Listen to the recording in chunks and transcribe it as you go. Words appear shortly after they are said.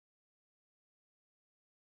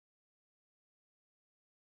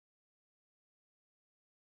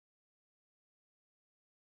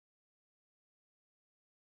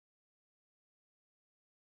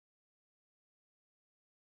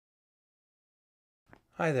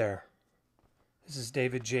Hi there. This is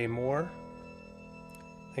David J. Moore.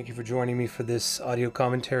 Thank you for joining me for this audio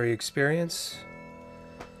commentary experience.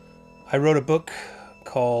 I wrote a book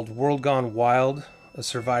called World Gone Wild, A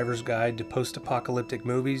Survivor's Guide to Post-Apocalyptic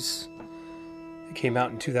Movies. It came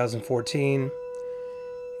out in 2014,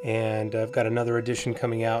 and I've got another edition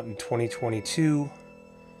coming out in 2022.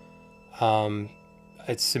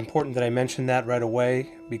 It's important that I mention that right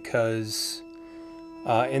away because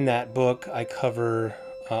in that book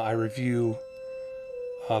I review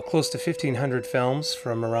close to 1,500 films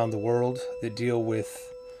from around the world that deal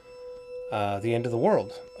with the end of the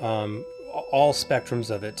world. All spectrums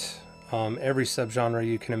of it, every subgenre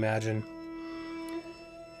you can imagine.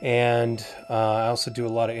 And I also do a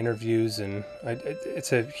lot of interviews, and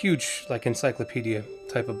it's a huge, like, encyclopedia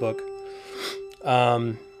type of book.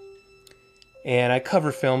 And I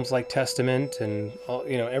cover films like Testament and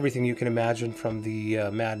everything you can imagine, from the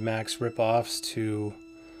Mad Max ripoffs to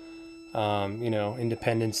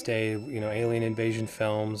Independence Day, alien invasion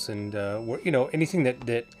films, and anything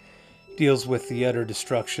that deals with the utter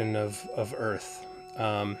destruction of Earth,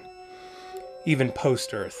 even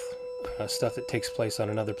post-Earth, stuff that takes place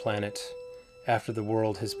on another planet after the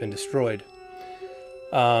world has been destroyed.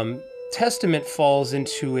 Testament falls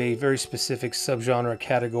into a very specific subgenre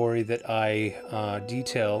category that I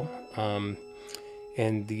detail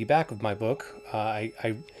in the back of my book.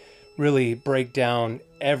 I really break down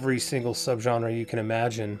every single subgenre you can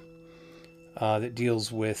imagine that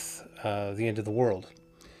deals with the end of the world.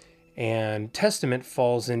 And Testament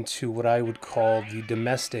falls into what I would call the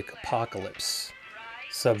domestic apocalypse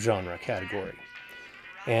subgenre category.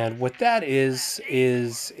 And what that is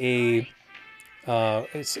a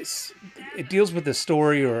it deals with a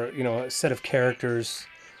story, or a set of characters.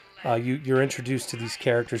 You're introduced to these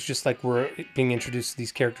characters just like we're being introduced to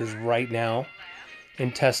these characters right now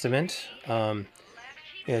in Testament.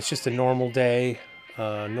 It's just a normal day,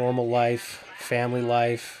 normal life, family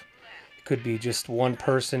life. It could be just one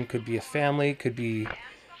person, could be a family, could be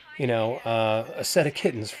a set of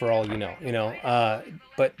kittens, for all you know.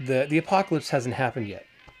 But the apocalypse hasn't happened yet.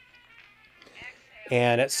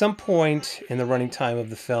 And at some point in the running time of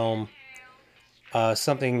the film,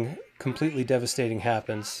 something completely devastating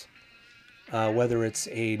happens, whether it's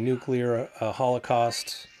a nuclear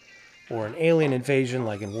holocaust or an alien invasion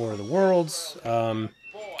like in War of the Worlds,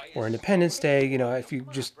 or Independence Day. If you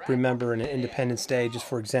just remember in Independence Day, just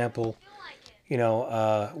for example,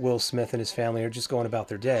 Will Smith and his family are just going about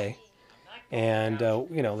their day. And,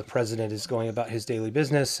 the president is going about his daily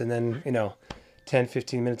business. And then, 10,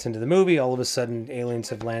 15 minutes into the movie, all of a sudden aliens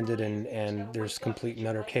have landed, and there's complete and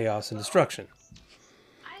utter chaos and destruction.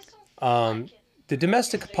 The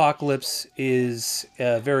domestic apocalypse is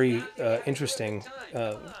a very interesting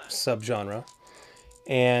subgenre.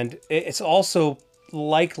 And it's also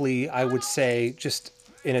likely, I would say, just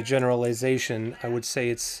in a generalization, I would say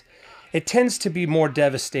it tends to be more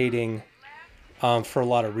devastating for a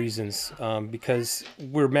lot of reasons, because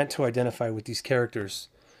we're meant to identify with these characters.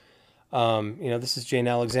 This is Jane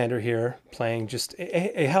Alexander here, playing just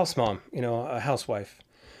a house mom, a housewife.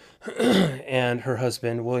 And her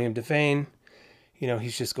husband, William Devane,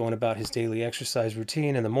 he's just going about his daily exercise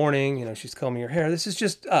routine in the morning. She's combing her hair. This is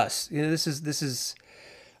just us. This is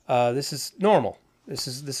normal. This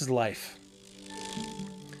is life.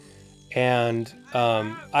 And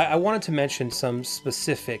I wanted to mention some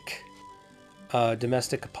specific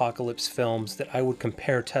domestic apocalypse films that I would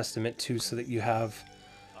compare Testament to, so that you have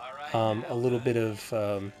a little bit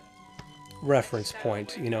of reference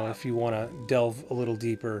point, if you want to delve a little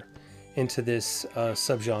deeper into this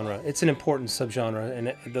subgenre. It's an important subgenre,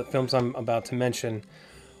 and the films I'm about to mention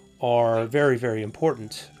are very, very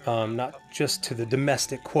important, not just to the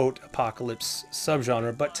domestic, quote, apocalypse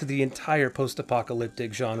subgenre, but to the entire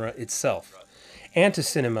post-apocalyptic genre itself, and to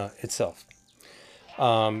cinema itself.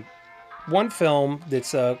 One film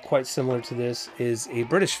that's quite similar to this is a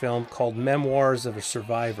British film called Memoirs of a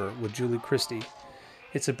Survivor with Julie Christie.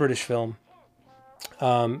 It's a British film.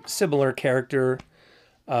 Similar character.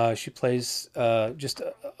 She plays just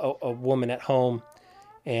a woman at home,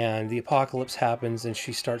 and the apocalypse happens, and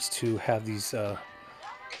she starts to have these,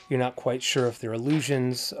 you're not quite sure if they're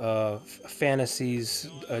illusions, fantasies,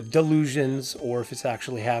 delusions, or if it's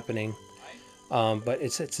actually happening. But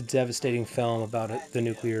it's a devastating film about the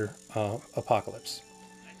nuclear apocalypse.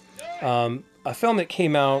 A film that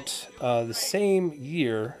came out the same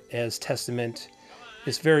year as Testament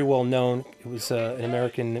is very well known. It was an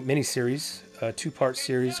American miniseries, a two-part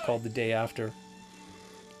series called The Day After,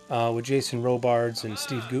 with Jason Robards and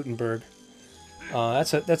Steve Guttenberg.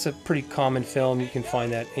 That's a pretty common film. You can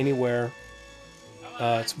find that anywhere.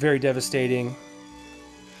 It's very devastating.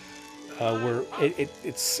 where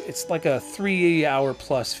it's like a 3 hour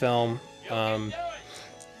plus film.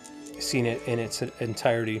 Seen it in its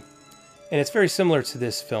entirety, and it's very similar to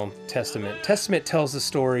this film, Testament. Testament tells the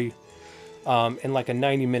story in like a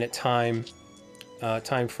 90-minute time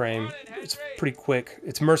frame. It's pretty quick.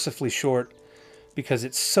 It's mercifully short because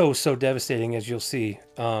it's so devastating, as you'll see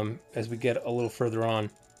as we get a little further on.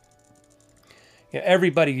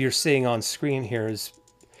 Everybody you're seeing on screen here is,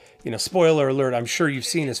 spoiler alert, I'm sure you've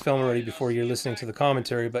seen this film already before you're listening to the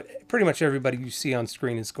commentary, but pretty much everybody you see on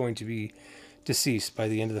screen is going to be deceased by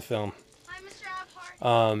the end of the film.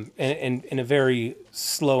 And in a very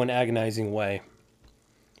slow and agonizing way.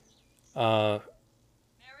 Threads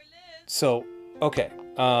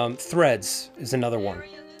is another one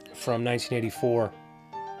from 1984.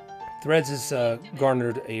 Threads has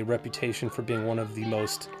garnered a reputation for being one of the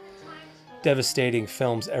most devastating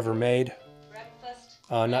films ever made.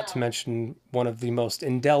 Not to mention one of the most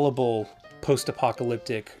indelible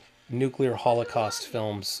post-apocalyptic nuclear holocaust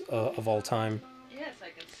films of all time.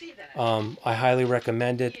 I highly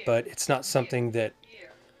recommend it, but it's not something that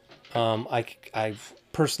I've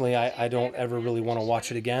personally I don't ever really want to watch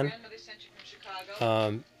it again.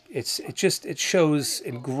 It shows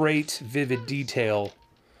in great vivid detail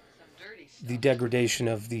the degradation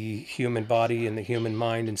of the human body and the human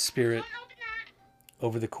mind and spirit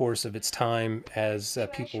over the course of its time, as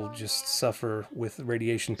people just suffer with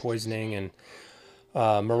radiation poisoning and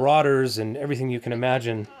marauders and everything you can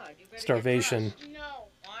imagine, starvation.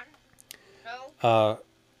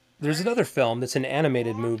 There's another film that's an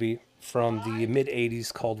animated movie from the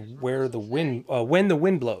mid-'80s called When the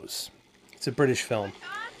Wind Blows. It's a British film.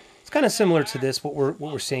 It's kind of similar to this, what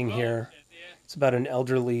we're seeing here. It's about an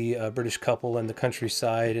elderly British couple in the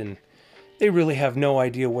countryside, and they really have no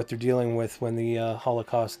idea what they're dealing with when the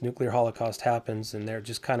nuclear holocaust happens, and they're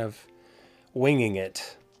just kind of winging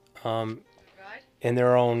it in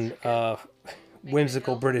their own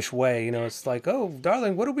whimsical British way. It's like, oh,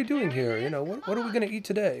 darling, what are we doing here? What are we going to eat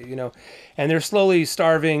today? And they're slowly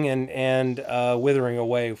starving and withering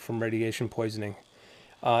away from radiation poisoning.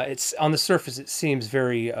 It's on the surface, it seems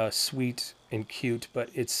very sweet and cute, but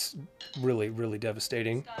it's really, really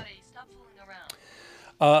devastating.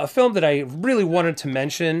 A film that I really wanted to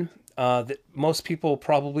mention that most people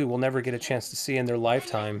probably will never get a chance to see in their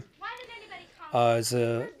lifetime is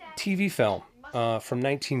a TV film from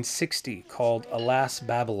 1960 called Alas,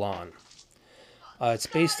 Babylon. It's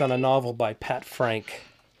based on a novel by Pat Frank.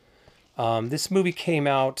 This movie came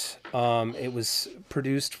out, it was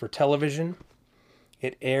produced for television.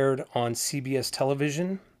 It aired on CBS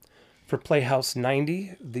television for Playhouse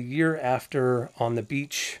 90, the year after On the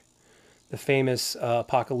Beach, the famous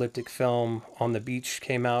apocalyptic film On the Beach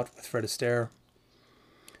came out with Fred Astaire.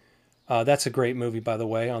 That's a great movie, by the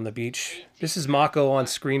way, On the Beach. This is Mako on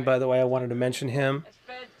screen, by the way. I wanted to mention him.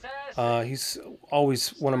 He's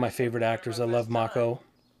always one of my favorite actors. I love Mako.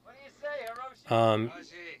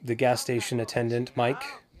 The gas station attendant, Mike,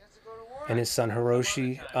 and his son,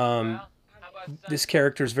 Hiroshi. This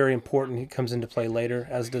character is very important. He comes into play later,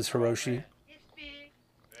 as does Hiroshi.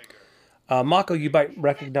 Mako, you might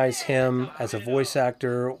recognize him as a voice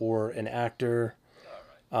actor or an actor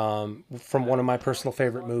from one of my personal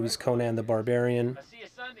favorite movies, Conan the Barbarian.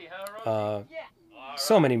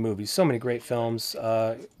 So many movies, so many great films.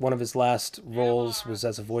 One of his last roles was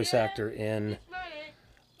as a voice actor in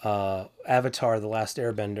Avatar: The Last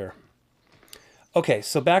Airbender. Okay,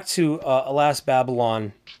 so back to Alas,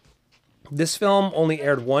 Babylon. This film only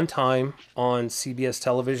aired one time on CBS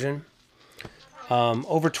television.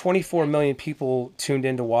 Over 24 million people tuned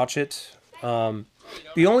in to watch it.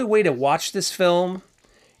 The only way to watch this film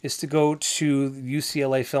is to go to the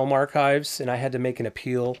UCLA Film Archives, and I had to make an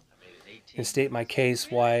appeal and state my case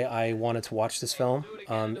why I wanted to watch this film.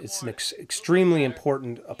 It's an extremely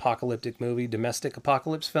important apocalyptic movie, domestic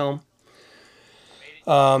apocalypse film.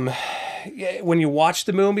 When you watch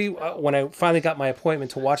the movie, when I finally got my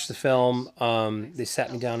appointment to watch the film, they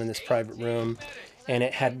sat me down in this private room, and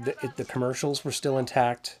it had the commercials were still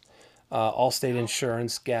intact. Allstate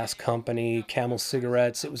Insurance, Gas Company, Camel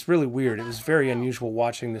Cigarettes. It was really weird. It was very unusual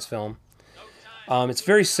watching this film. It's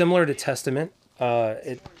very similar to Testament.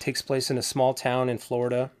 It takes place in a small town in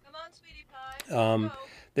Florida. The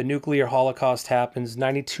nuclear holocaust happens.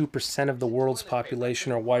 92% of the world's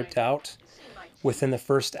population are wiped out within the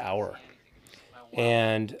first hour.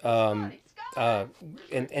 And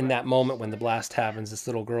in that moment when the blast happens, this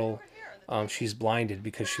little girl, she's blinded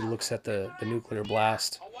because she looks at the nuclear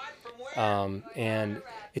blast. And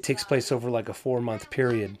it takes place over like a 4-month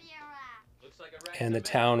period. And the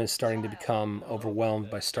town is starting to become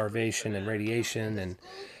overwhelmed by starvation and radiation. And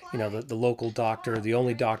the local doctor, the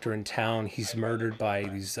only doctor in town. He's murdered by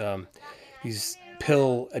these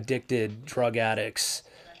pill addicted drug addicts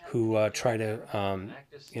who try to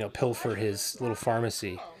pilfer his little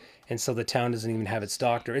pharmacy, and so the town doesn't even have its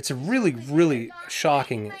doctor. It's a really, really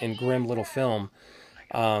shocking and grim little film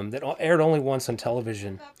that aired only once on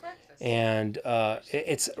television, and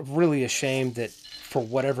it's really a shame that for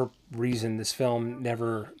whatever reason this film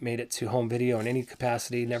never made it to home video in any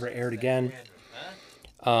capacity, never aired again.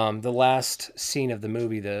 The last scene of the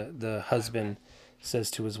movie, the husband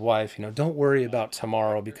says to his wife, don't worry about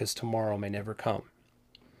tomorrow because tomorrow may never come.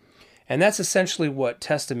 And that's essentially what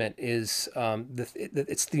Testament is.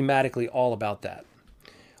 It's thematically all about that.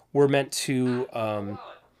 We're meant to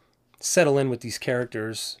settle in with these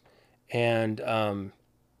characters, and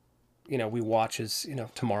we watch as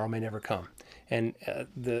tomorrow may never come. And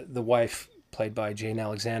the wife, played by Jane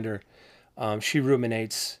Alexander, she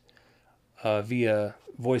ruminates via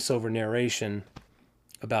voiceover narration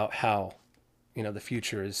about how the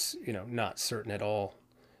future is not certain at all,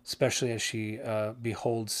 especially as she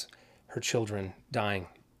beholds her children dying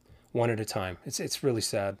one at a time. It's really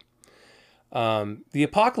sad. The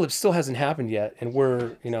apocalypse still hasn't happened yet, and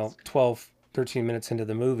we're 12, 13 minutes into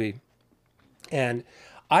the movie, and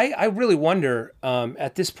I really wonder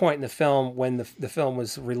at this point in the film, when the film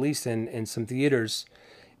was released in some theaters,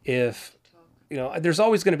 if there's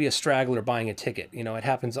always going to be a straggler buying a ticket. It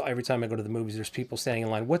happens every time I go to the movies. There's people standing in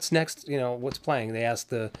line. What's next? What's playing? They ask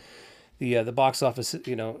the box office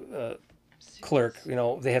clerk.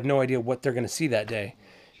 They have no idea what they're going to see that day.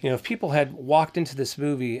 If people had walked into this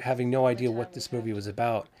movie having no idea what this movie was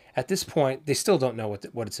about, at this point they still don't know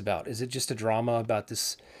what it's about. Is it just a drama about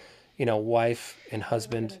this wife and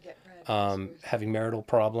husband having marital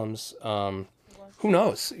problems? Who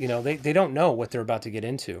knows? They don't know what they're about to get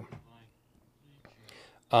into.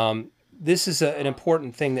 This is an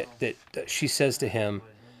important thing that she says to him.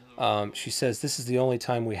 She says, "This is the only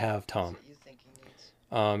time we have, Tom."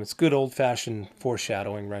 It's good old-fashioned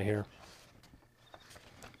foreshadowing right here.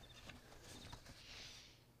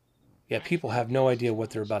 Yeah, people have no idea what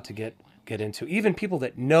they're about to get into. Even people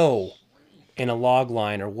that know in a log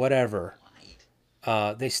line or whatever,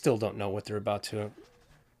 they still don't know what they're about to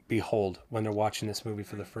behold when they're watching this movie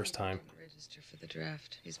for the first time. Register for the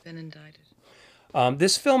draft. He's been indicted.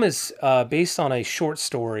 This film is based on a short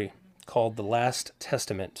story called The Last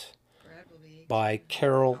Testament by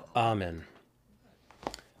Carol Amen.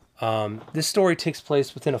 This story takes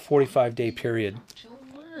place within a 45-day period.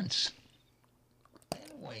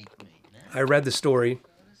 I read the story.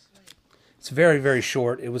 It's very, very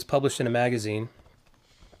short. It was published in a magazine.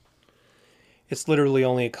 It's literally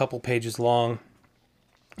only a couple pages long.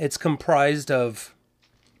 It's comprised of,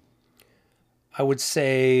 I would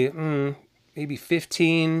say, maybe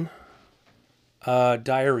 15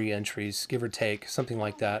 diary entries, give or take, something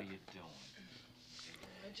like that.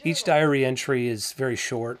 Each diary entry is very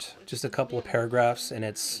short, just a couple of paragraphs, and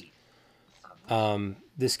it's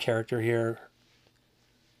this character here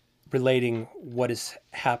relating what is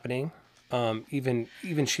happening. Even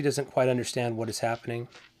she doesn't quite understand what is happening.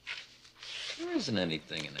 There isn't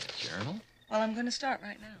anything in that journal. Well, I'm going to start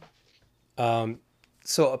right now.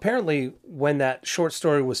 So apparently when that short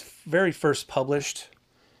story was very first published,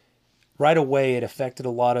 right away it affected a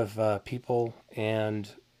lot of people, and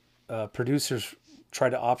producers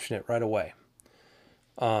tried to option it right away.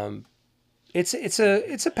 It's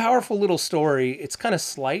a powerful little story. It's kind of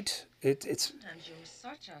slight.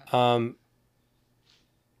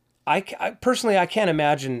 I personally, I can't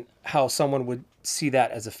imagine how someone would see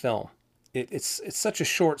that as a film. It's such a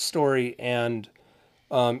short story, and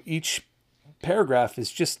each paragraph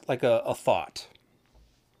is just like a thought,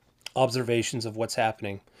 observations of what's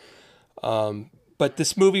happening. But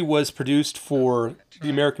this movie was produced for the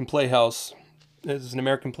American Playhouse. It was an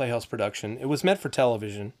American Playhouse production. It was meant for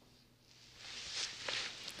television.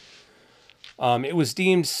 It was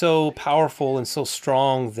deemed so powerful and so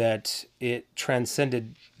strong that it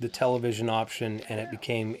transcended the television option, and it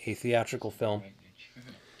became a theatrical film,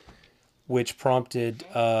 which prompted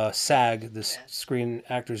SAG, the Screen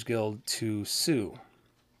Actors Guild, to sue.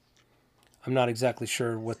 I'm not exactly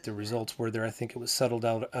sure what the results were there. I think it was settled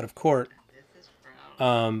out of court.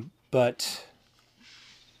 But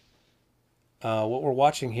what we're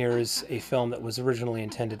watching here is a film that was originally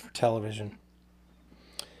intended for television.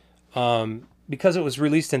 Because it was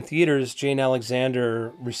released in theaters, Jane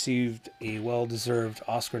Alexander received a well-deserved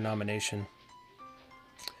Oscar nomination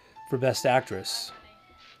for Best Actress.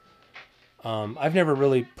 I've never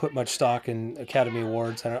really put much stock in Academy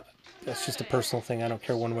Awards. That's just a personal thing. I don't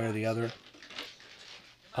care one way or the other.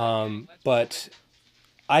 But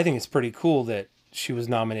I think it's pretty cool that she was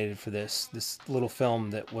nominated for this little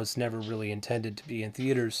film that was never really intended to be in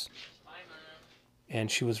theaters. And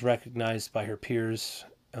she was recognized by her peers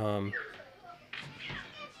for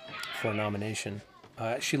a nomination.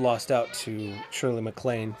 She lost out to Shirley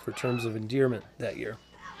MacLaine for Terms of Endearment that year.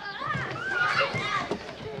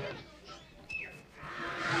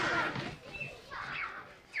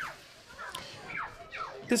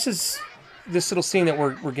 This little scene that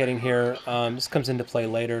we're getting here. This comes into play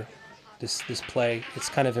later. This play, it's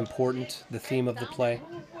kind of important. The theme of the play.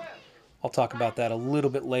 I'll talk about that a little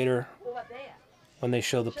bit later when they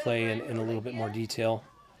show the play in a little bit more detail.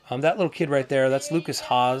 That little kid right there, that's Lucas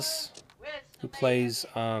Haas, who plays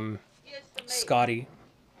Scotty.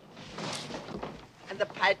 And the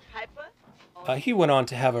Pied Piper? He went on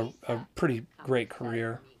to have a pretty great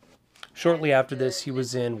career. Shortly after this, he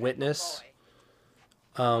was in Witness,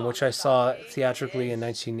 which I saw theatrically in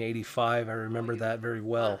 1985. I remember that very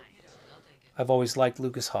well. I've always liked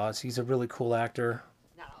Lucas Haas. He's a really cool actor.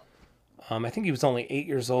 I think he was only 8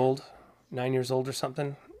 years old, 9 years old or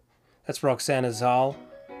something. That's Roxana Zal.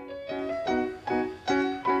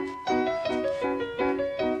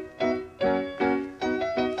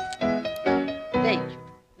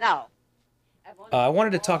 Now, I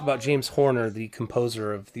wanted to talk about James Horner, the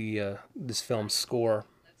composer of this film's score.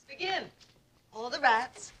 let's begin. All the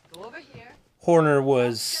rats, go over here. Horner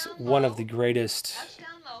was one of the greatest, Touch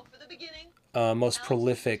down low for the beginning. most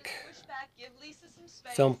prolific Push back, give Lisa some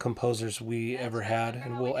space. film composers we ever had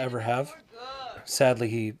and will ever have. Good. Sadly,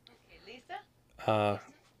 he Okay, Lisa,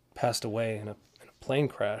 passed away in a plane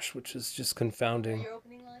crash, which is just confounding. your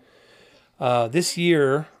opening line. This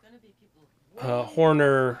year, Gonna be people.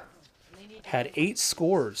 Horner had 8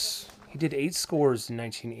 scores. He did 8 scores in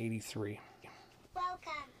 1983.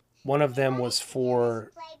 One of them was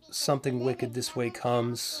for Something Wicked This Way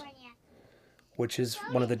Comes, which is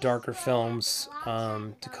one of the darker films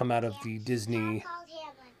to come out of the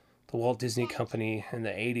Walt Disney Company in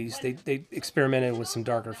the 80s. They experimented with some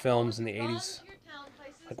darker films in the 80s,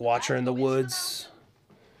 like Watcher in the Woods.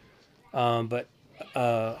 But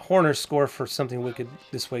Horner's score for Something Wicked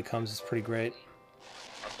This Way Comes is pretty great.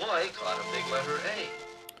 A boy caught a big letter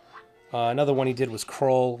A. Another one he did was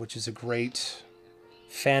Kroll, which is a great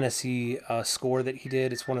fantasy score that he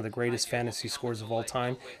did. It's one of the greatest fantasy scores of all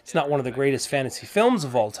time. It's not one of the greatest fantasy films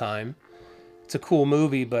of all time. It's a cool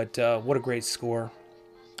movie, but what a great score.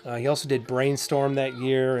 He also did Brainstorm that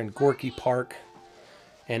year, and Gorky Park,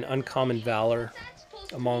 and Uncommon Valor,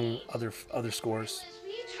 among other scores. Will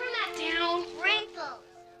you turn that down? Wrinkles.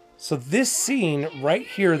 So this scene right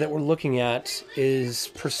here that we're looking at is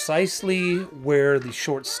precisely where the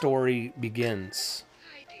short story begins.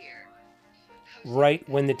 Right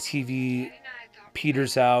when the TV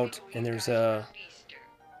peters out and there's an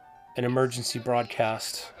emergency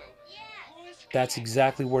broadcast. That's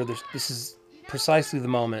exactly where this is precisely the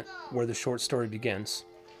moment where the short story begins.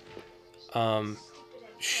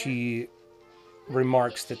 She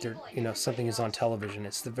remarks that something is on television.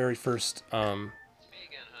 It's the very first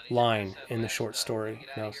line in the short story.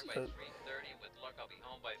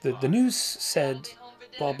 The news said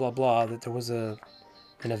blah blah blah that there was an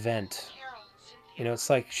event.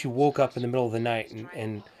 It's like she woke up in the middle of the night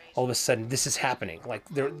and all of a sudden this is happening. Like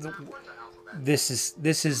this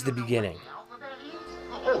is the beginning.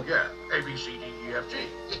 Oh yeah, A B C D E F G.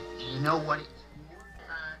 Do you know what?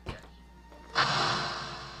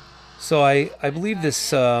 So I believe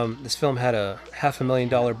this film had a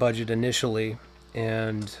 $500,000 budget initially,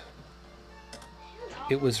 and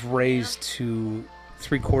it was raised to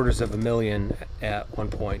 $750,000 at one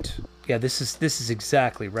point. Yeah, this is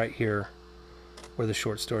exactly right here where the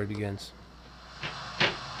short story begins.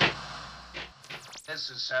 This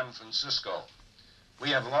is San Francisco. We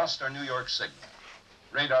have lost our New York signal.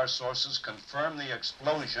 Radar sources confirm the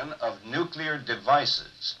explosion of nuclear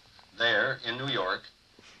devices there in New York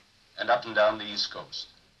and up and down the East Coast.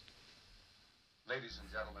 Ladies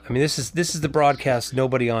and gentlemen, I mean, this is the broadcast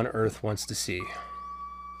nobody on Earth wants to see.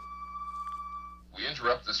 We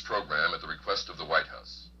interrupt this program at the request of the White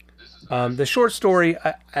House. The short story,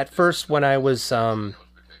 at first when I was, I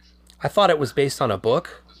thought it was based on a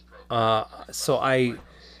book. So I,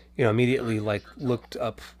 immediately looked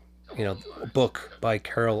up, a book by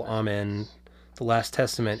Carol Amen, The Last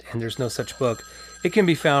Testament, and there's no such book. It can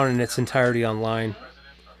be found in its entirety online.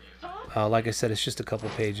 Like I said, it's just a couple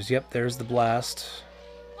pages. Yep, there's the blast.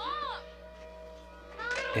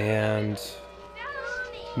 And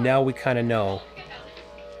now we kind of know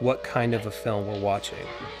what kind of a film we're watching.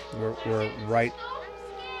 We're right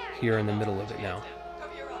here in the middle of it now.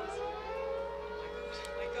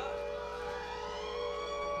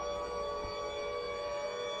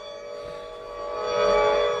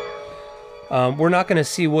 We're not going to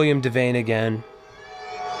see William Devane again.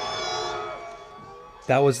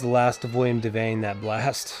 That was the last of William Devane, that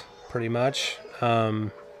blast, pretty much.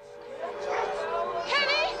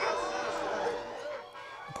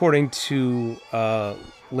 According to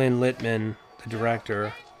Lynn Littman, the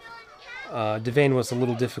director, Devane was a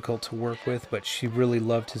little difficult to work with, but she really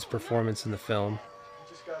loved his performance in the film.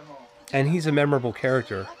 And he's a memorable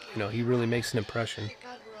character. You know, he really makes an impression.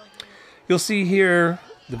 You'll see here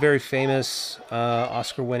the very famous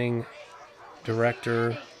Oscar-winning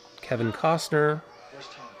director Kevin Costner.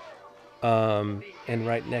 And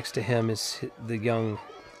right next to him is the young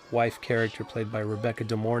wife character played by Rebecca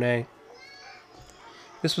De Mornay.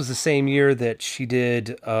 This was the same year that she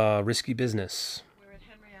did Risky Business.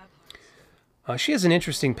 She has an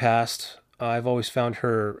interesting past. I've always found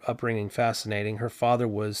her upbringing fascinating. Her father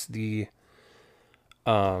was the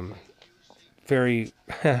very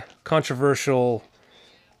controversial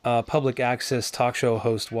public access talk show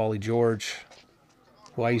host Wally George,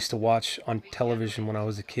 who I used to watch on television when I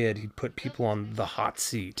was a kid. He'd put people on the hot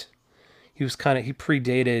seat. He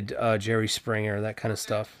predated Jerry Springer, that kind of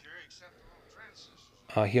stuff.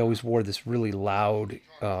 He always wore this really loud,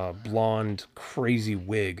 blonde, crazy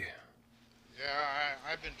wig. Yeah,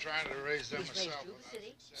 I've been trying to raise them myself.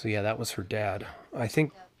 So yeah, that was her dad. I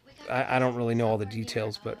think, I don't really know all the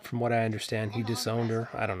details, but from what I understand, he disowned her.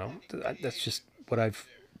 I don't know. That's just what I've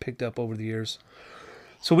picked up over the years.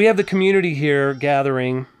 So we have the community here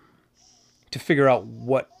gathering to figure out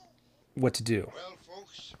what to do. Well,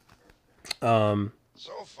 folks,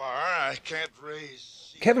 so far I can't raise...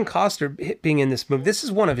 Kevin Costner being in this movie, this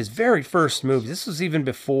is one of his very first movies. This was even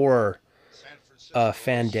before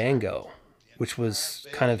Fandango, which was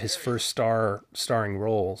kind of his first starring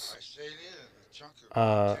roles.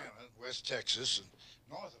 West Texas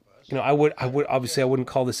and north of us. You know, I would obviously I wouldn't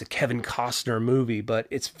call this a Kevin Costner movie, but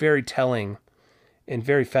it's very telling and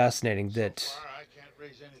very fascinating that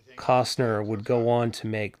Costner would go on to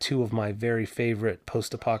make two of my very favorite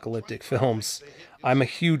post-apocalyptic films. I'm a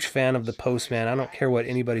huge fan of The Postman. I don't care what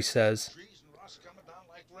anybody says.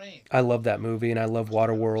 I love that movie, and I love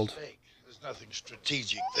Waterworld. There's nothing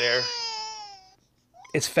strategic there.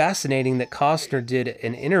 It's fascinating that Costner did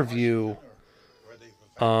an interview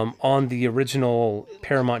on the original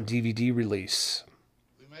Paramount DVD release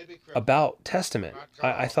about Testament.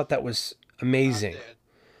 I thought that was amazing.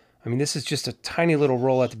 I mean, this is just a tiny little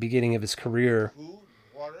role at the beginning of his career,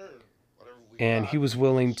 and he was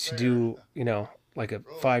willing to do, you know, like a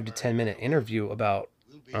 5 to 10 minute interview about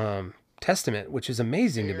Testament, which is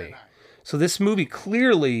amazing to me. So this movie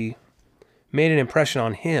clearly made an impression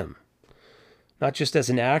on him, not just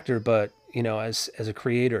as an actor, but, you know, as a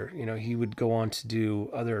creator. You know, he would go on to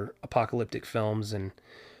do other apocalyptic films, and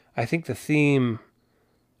I think the theme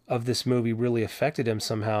of this movie really affected him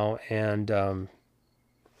somehow, and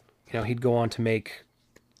you know, he'd go on to make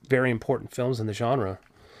very important films in the genre.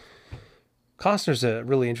 Costner's a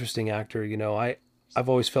really interesting actor. You know, I've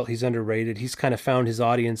always felt he's underrated. He's kind of found his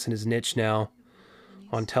audience and his niche now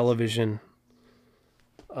on television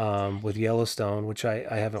with Yellowstone, which I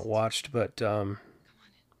haven't watched, but I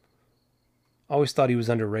always thought he was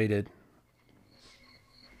underrated.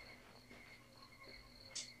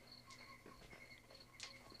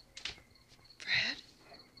 Fred?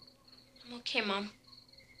 I'm okay, Mom.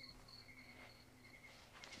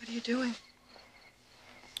 What are you doing?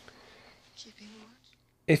 Keeping watch?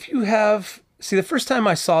 If you have... See, the first time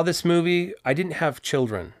I saw this movie, I didn't have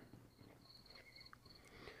children.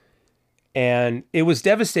 And it was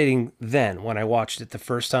devastating then when I watched it the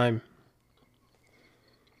first time.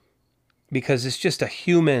 Because it's just a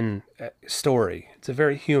human story. It's a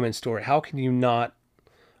very human story. How can you not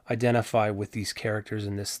identify with these characters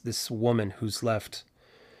and this woman who's left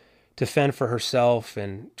to fend for herself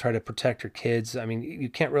and try to protect her kids? I mean, you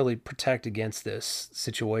can't really protect against this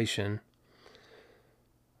situation.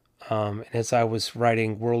 And as I was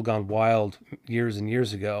writing World Gone Wild years and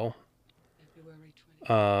years ago,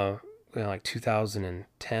 like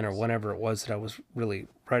 2010 or whenever it was that I was really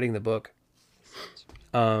writing the book,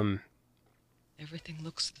 Everything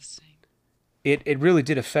looks the same. It really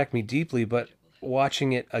did affect me deeply, but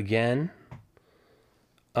watching it again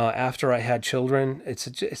after I had children,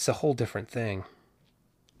 it's a whole different thing.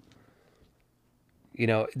 You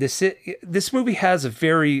know, this movie has a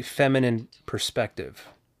very feminine perspective.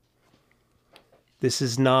 This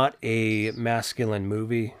is not a masculine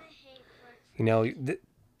movie. You know,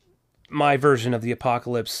 my version of the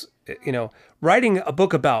apocalypse, you know, writing a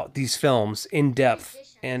book about these films in depth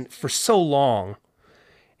and for so long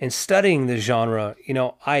and studying the genre, you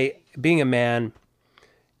know, being a man,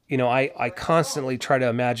 you know, I constantly try to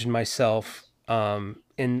imagine myself in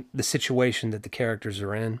in the situation that the characters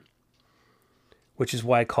are in, which is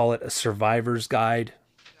why I call it a survivor's guide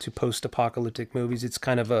to post-apocalyptic movies. It's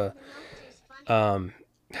kind of a, I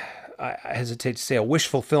hesitate to say a wish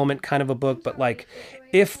fulfillment kind of a book, but like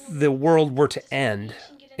if the world were to end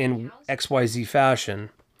in XYZ fashion,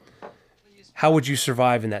 how would you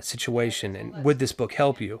survive in that situation? And would this book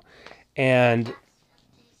help you? And,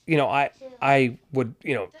 you know, I would,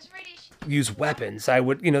 you know, use weapons. I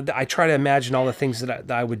would, you know, I try to imagine all the things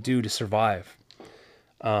that I would do to survive.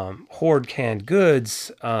 Hoard canned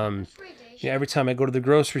goods. You know, every time I go to the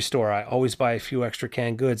grocery store, I always buy a few extra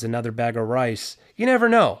canned goods, another bag of rice. You never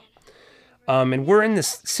know. And we're in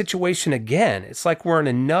this situation again. It's like we're in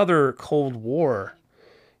another Cold War.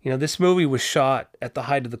 You know, this movie was shot at the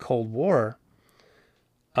height of the Cold War.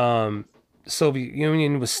 Soviet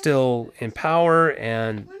Union was still in power,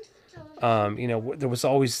 and you know, there was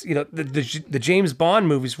always, you know, the James Bond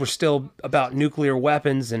movies were still about nuclear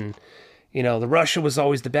weapons, and you know, the Russia was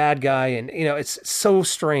always the bad guy, and you know, it's so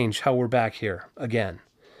strange how we're back here again,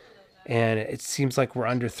 and it seems like we're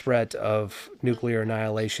under threat of nuclear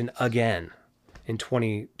annihilation again in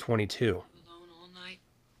 2022. Alone all night.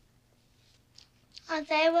 Are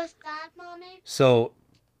they with Dad, Mommy? So,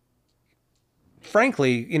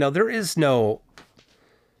 frankly, you know, there is no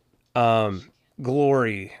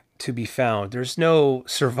glory to be found. There's no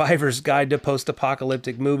survivor's guide to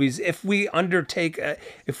post-apocalyptic movies. If we undertake,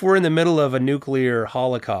 if we're in the middle of a nuclear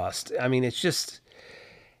holocaust, I mean, it's just,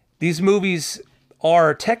 these movies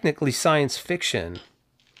are technically science fiction,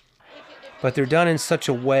 but they're done in such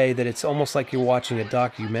a way that it's almost like you're watching a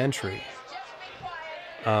documentary.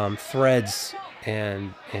 Threads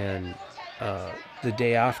and The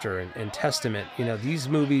Day After and Testament, you know, these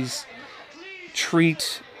movies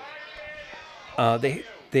treat,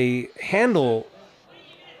 they handle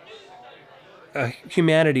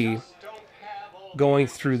humanity going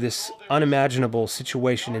through this unimaginable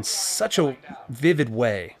situation in such a vivid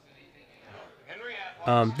way.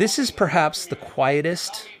 This is perhaps the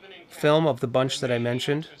quietest film of the bunch that I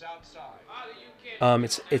mentioned.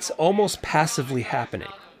 It's almost passively happening.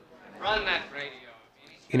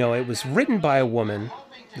 You know, it was written by a woman.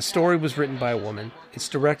 The story was written by a woman. It's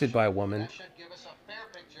directed by a woman.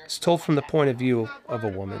 It's told from the point of view of a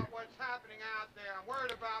woman.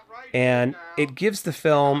 And it gives the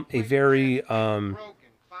film a very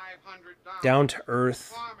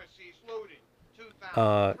down-to-earth,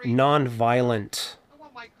 non-violent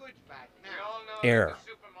air.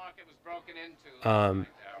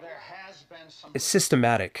 It's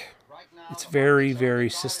systematic. It's very, very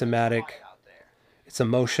systematic. It's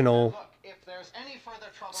emotional.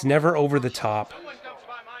 It's never over the top.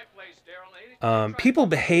 People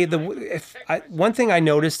behave one thing I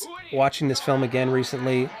noticed watching this film again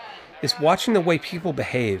recently is watching the way people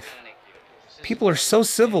behave. People are so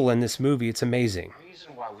civil in this movie. It's amazing. The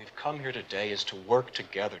reason why we've come here today is to work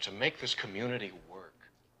together to make this community work.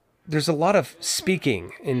 There's a lot of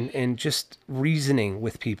speaking and just reasoning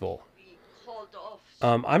with people.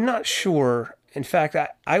 I'm not sure. In fact,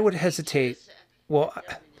 I would hesitate. Well,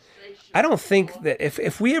 I don't think that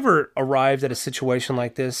if we ever arrived at a situation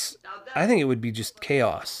like this, I think it would be just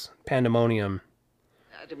chaos, pandemonium.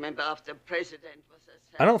 I remember after President was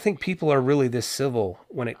I don't think people are really this civil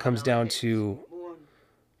when it comes down to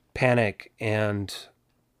panic and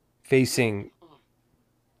facing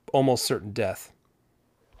almost certain death.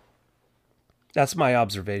 That's my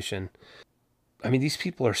observation. I mean, these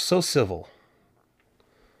people are so civil.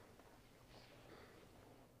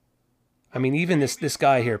 I mean, even this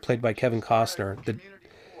guy here, played by Kevin Costner,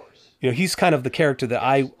 you know, he's kind of the character that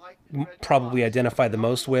I probably identify the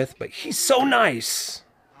most with, but he's so nice.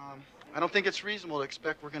 I don't think it's reasonable to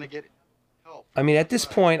expect we're going to get help. I mean, at this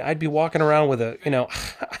point, I'd be walking around with a,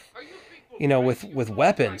 you know, with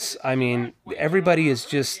weapons. I mean, everybody is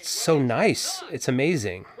just so nice. It's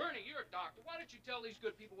amazing.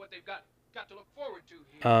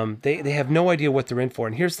 They have no idea what they're in for.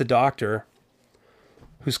 And here's the doctor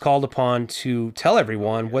who's called upon to tell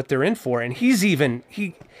everyone what they're in for, and he's even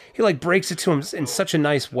he like breaks it to him in such a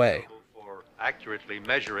nice way. For accurately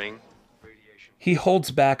measuring, he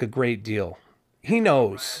holds back a great deal. He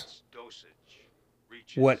knows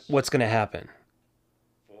what's going to happen,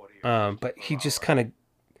 but he just kind of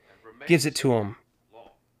gives it to him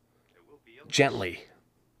gently.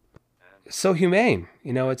 So humane,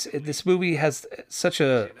 you know. This movie has such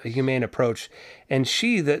a humane approach, and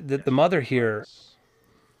the mother here,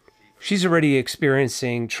 she's already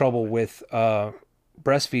experiencing trouble with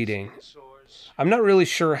breastfeeding. I'm not really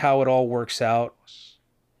sure how it all works out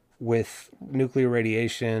with nuclear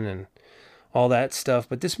radiation and all that stuff,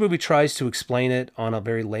 but this movie tries to explain it on a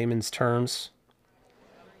very layman's terms.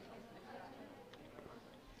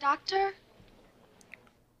 Doctor?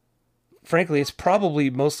 Frankly, it's probably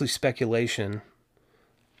mostly speculation.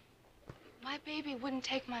 My baby wouldn't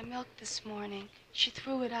take my milk this morning. She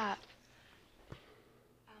threw it up.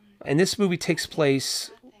 And this movie takes place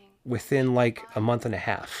within like a month and a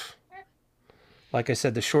half. Like I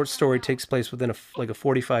said, the short story takes place within a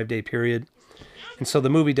 45-day period. And so the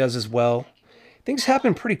movie does as well. Things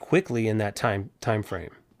happen pretty quickly in that time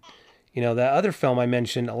frame. You know, that other film I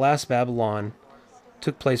mentioned, Alas, Babylon,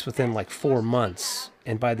 took place within like 4 months.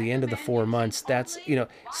 And by the end of the 4 months, that's, you know,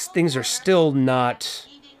 things are still not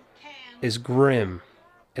as grim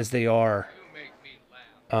as they are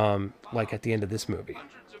like at the end of this movie,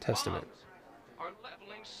 Testament.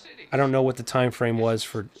 I don't know what the time frame was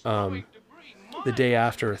for the day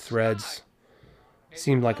after Threads.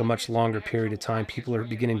 Seemed like a much longer period of time. People are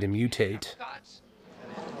beginning to mutate.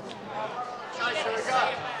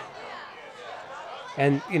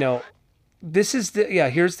 And, you know, this is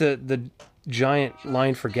here's the giant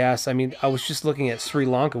line for gas. I mean, I was just looking at Sri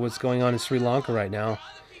Lanka, what's going on in Sri Lanka right now.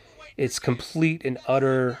 It's complete and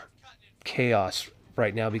utter chaos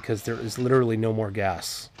right now because there is literally no more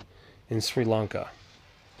gas in Sri Lanka.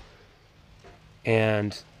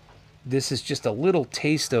 And this is just a little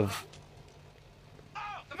taste of,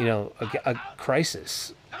 you know, a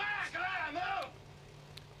crisis.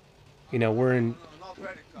 You know, we're in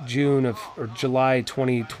July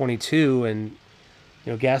 2022, and,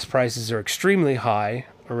 you know, gas prices are extremely high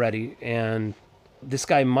already. And this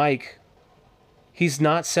guy, Mike, he's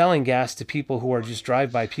not selling gas to people who are just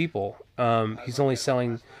drive-by people. He's only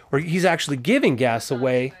selling, or he's actually giving gas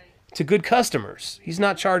away to good customers. He's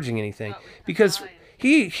not charging anything because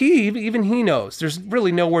even he knows there's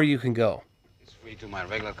really nowhere you can go. It's free to my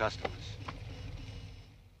regular customers.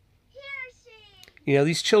 You know,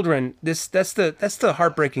 these children, that's the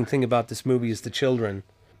heartbreaking thing about this movie is the children.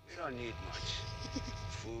 We don't need much.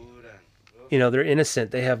 Food and... You know, they're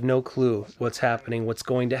innocent. They have no clue what's happening, what's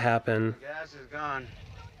going to happen. Gas is gone.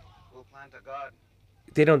 We'll plant a garden.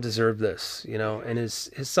 They don't deserve this, you know. And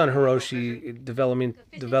his son Hiroshi,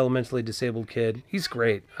 developmentally disabled kid, he's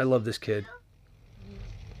great. I love this kid.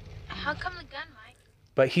 How come the gun, Mike?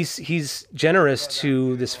 But he's generous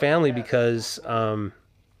to this family because,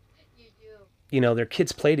 you know, their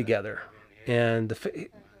kids play together, and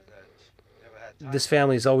this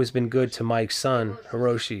family has always been good to Mike's son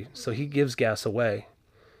Hiroshi, so he gives gas away.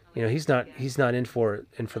 You know, he's not in for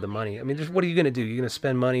the money. I mean, what are you going to do? You're going to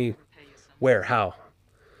spend money where? How?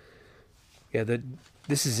 Yeah,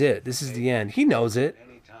 this is it. This is the end. He knows it.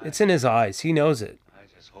 It's in his eyes. He knows it. I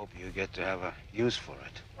just hope you get to have a use for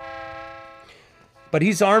it. But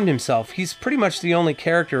he's armed himself. He's pretty much the only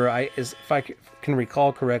character, if I can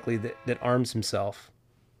recall correctly, that arms himself.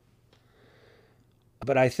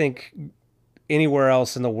 But I think anywhere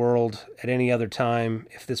else in the world, at any other time,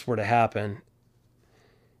 if this were to happen,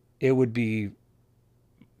 it would be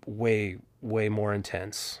way, way more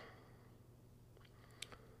intense.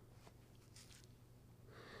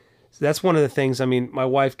 So that's one of the things. I mean, my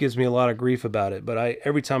wife gives me a lot of grief about it, but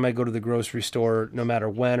every time I go to the grocery store, no matter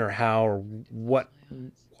when or how or what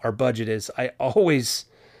our budget is, I always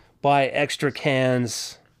buy extra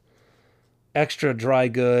cans, extra dry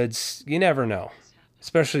goods. You never know,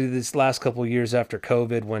 especially this last couple of years after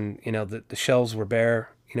COVID, when, you know, the shelves were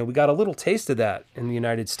bare. You know, we got a little taste of that in the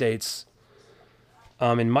United States.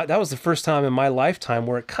 And that was the first time in my lifetime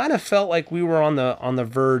where it kind of felt like we were on the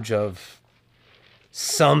verge of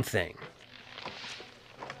something.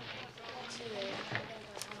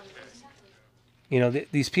 You know,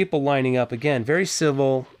 these people lining up, again, very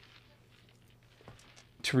civil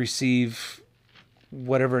to receive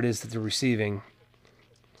whatever it is that they're receiving.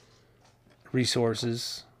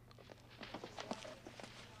 Resources.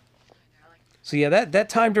 So yeah, that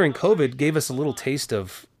time during COVID gave us a little taste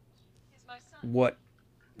of what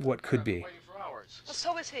could be. Well,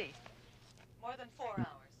 so is he. More than 4 hours.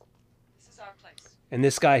 This is our place. And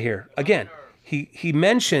this guy here, again, he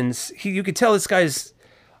mentions, you could tell this guy's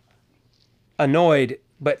annoyed,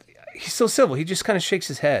 but he's so civil. He just kind of shakes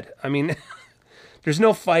his head. I mean, there's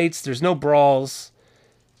no fights, there's no brawls.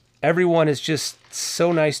 Everyone is just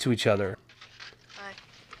so nice to each other.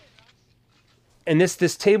 And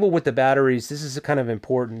this table with the batteries, this is kind of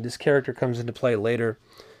important. This character comes into play later.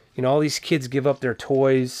 You know, all these kids give up their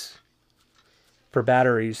toys for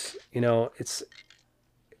batteries. You know, it's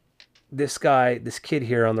this kid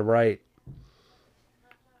here on the right.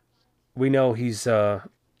 We know he's you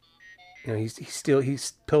know, he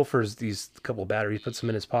pilfers these couple of batteries, puts them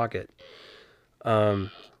in his pocket. But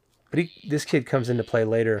this kid comes into play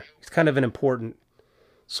later. He's kind of an important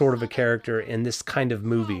sort of a character in this kind of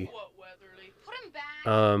movie.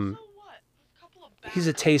 he's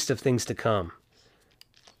a taste of things to come.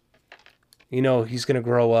 You know, he's going to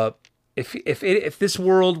grow up. If this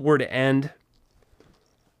world were to end,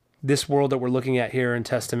 this world that we're looking at here in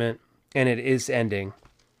Testament, and it is ending,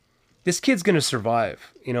 this kid's going to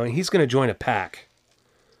survive, you know, and he's going to join a pack.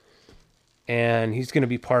 And he's going to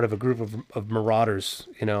be part of a group of marauders,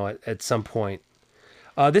 you know, at some point.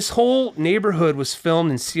 This whole neighborhood was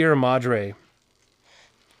filmed in Sierra Madre,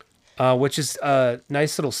 which is a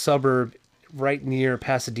nice little suburb right near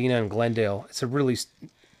Pasadena and Glendale. It's a really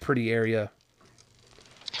pretty area.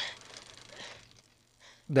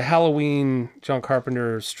 The Halloween John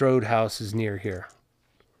Carpenter Strode house is near here.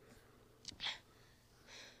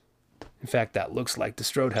 In fact, that looks like the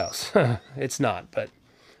Strode house. It's not, but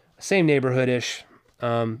same neighborhood-ish.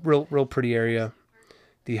 Real pretty area.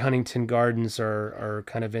 The Huntington Gardens are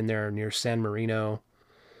kind of in there near San Marino.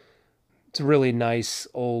 It's a really nice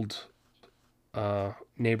old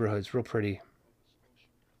neighborhood. It's real pretty.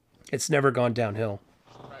 It's never gone downhill.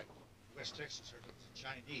 Right. West Texas heard it was the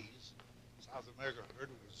Chinese. South America heard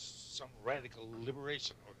it was some radical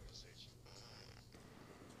liberation organization.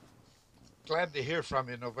 Glad to hear from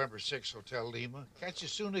you, November 6th, Hotel Lima. Catch you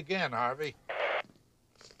soon again, Harvey.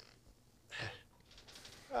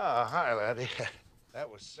 Ah, hi, laddie. That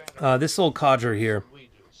was Santa. This old codger here.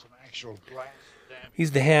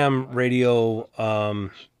 He's the ham radio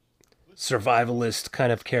survivalist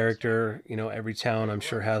kind of character. You know, every town I'm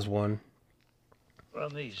sure has one.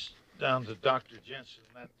 Run these down to Dr. Jensen.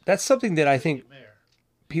 That's something that I think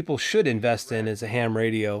people should invest in, is a ham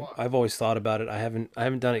radio. I've always thought about it. I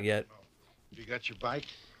haven't done it yet. You got your bike?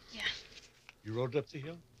 Yeah. You rode up the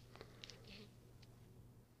hill?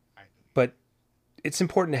 But it's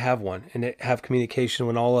important to have one and to have communication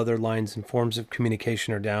when all other lines and forms of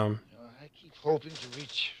communication are down. I keep hoping to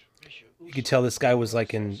reach. You could tell this guy was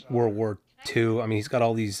like in World War II. I mean, he's got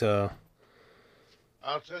all these I'll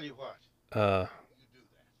tell you what.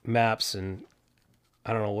 Maps and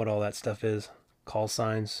I don't know what all that stuff is. Call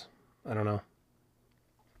signs. I don't know.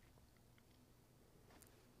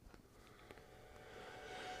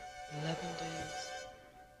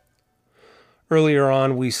 Earlier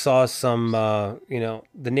on, we saw some, the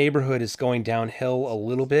neighborhood is going downhill a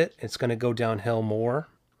little bit. It's going to go downhill more.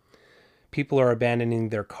 People are abandoning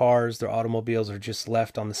their cars. Their automobiles are just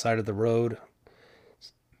left on the side of the road.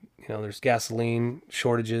 You know, there's gasoline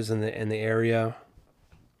shortages in the area.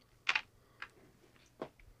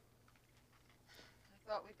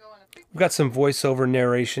 We've got some voiceover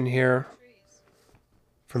narration here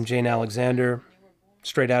from Jane Alexander,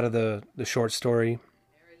 straight out of the short story.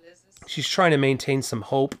 She's trying to maintain some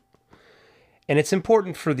hope. And it's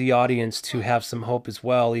important for the audience to have some hope as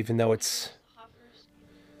well, even though it's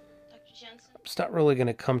not really going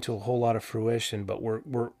to come to a whole lot of fruition, but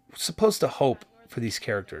we're supposed to hope for these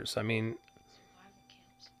characters. I mean,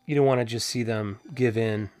 you don't want to just see them give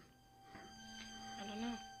in. I don't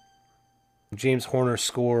know. James Horner's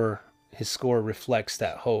score, his score reflects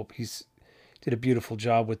that hope. He's did a beautiful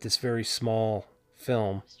job with this very small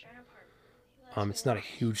film. It's not a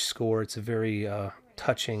huge score. It's a very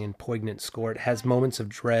touching and poignant score. It has moments of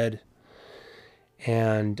dread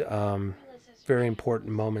and very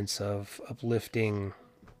important moments of uplifting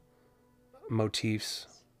motifs.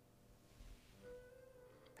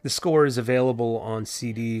 The score is available on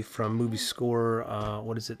CD from Movie Score.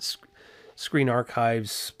 Screen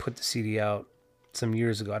Archives put the CD out some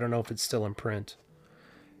years ago. I don't know if it's still in print.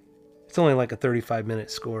 It's only like a 35-minute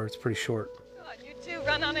score. It's pretty short. Go on, you two,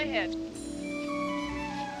 run on ahead.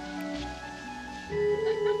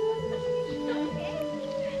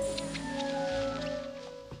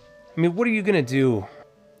 I mean, what are you going to do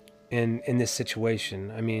in this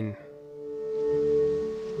situation? I mean,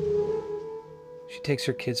 she takes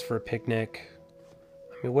her kids for a picnic.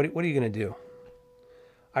 I mean, what are you going to do?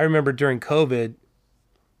 I remember during COVID,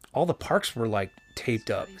 all the parks were like taped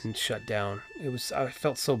up and shut down. I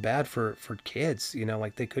felt so bad for kids, you know,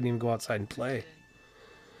 like they couldn't even go outside and play.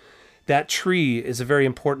 That tree is a very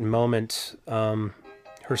important moment.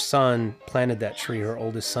 Her son planted that tree, her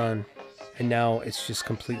oldest son, and now it's just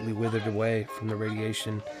completely withered away from the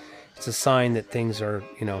radiation. It's a sign that things are,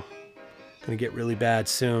 going to get really bad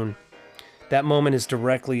soon. That moment is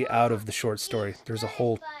directly out of the short story. There's a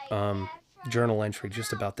whole journal entry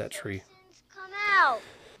just about that tree.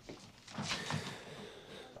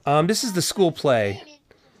 This is the school play.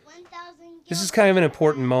 This is kind of an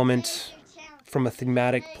important moment from a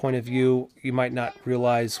thematic point of view. You might not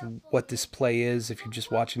realize what this play is if you're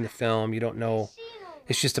just watching the film. You don't know.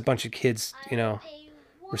 It's just a bunch of kids,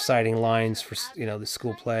 reciting lines for, the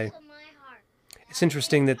school play. It's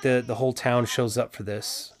interesting that the whole town shows up for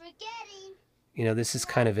this. This is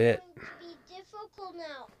kind of it.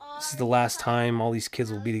 This is the last time all these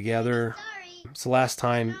kids will be together. It's the last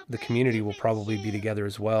time the community will probably be together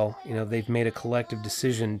as well. You know, they've made a collective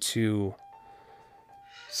decision to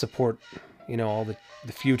support, you know, all the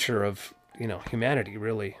future of, you know, humanity,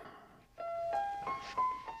 really.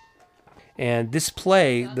 And this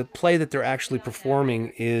play, the play that they're actually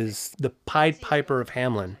performing is The Pied Piper of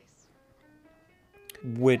Hamelin,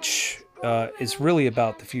 which is really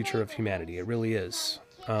about the future of humanity. It really is.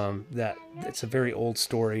 That it's a very old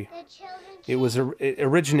story. It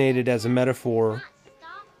originated as a metaphor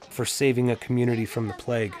for saving a community from the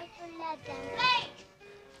plague.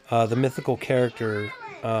 The mythical character,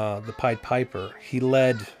 the Pied Piper, he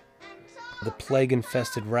led the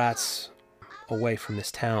plague-infested rats away from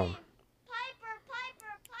this town.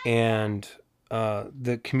 And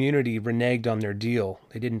the community reneged on their deal.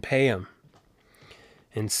 They didn't pay him.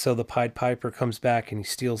 And so the Pied Piper comes back and he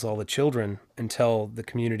steals all the children until the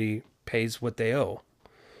community pays what they owe.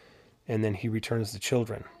 And then he returns the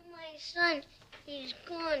children. My son, he's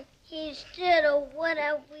gone. He's dead. Oh, what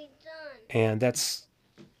have we done? And that's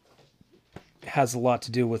has a lot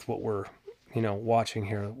to do with what we're, you know, watching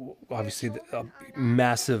here. Obviously, a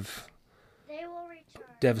massive,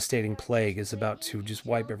 devastating plague is about to just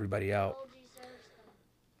wipe everybody out.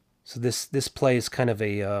 So this play is kind of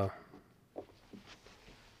a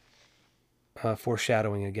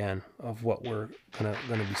foreshadowing again of what we're gonna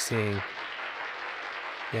be seeing.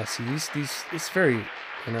 Yeah, see these it's very,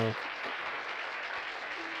 you know,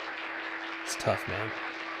 it's tough, man.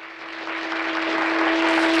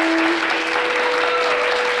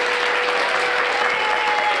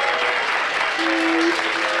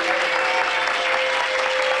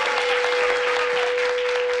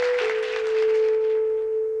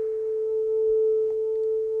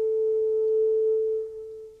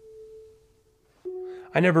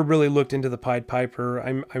 I never really looked into the Pied Piper.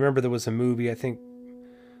 I remember there was a movie, I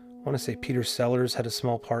want to say Peter Sellers had a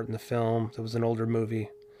small part in the film. It was an older movie.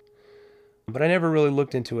 But I never really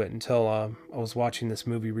looked into it until I was watching this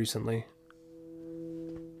movie recently.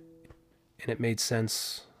 And it made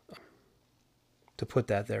sense to put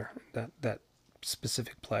that there, that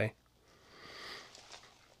specific play.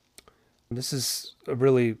 This is a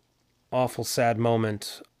really awful, sad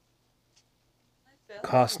moment.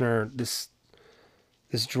 Costner, this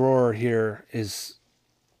drawer here is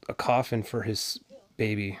a coffin for his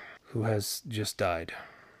baby who has just died.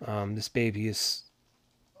 This baby is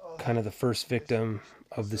kind of the first victim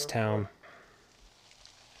of this town.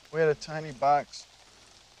 We had a tiny box,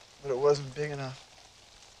 but it wasn't big enough.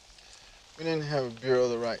 We didn't have a bureau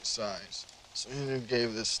the right size, so Andrew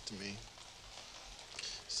gave this to me.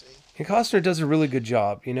 See? And Costner does a really good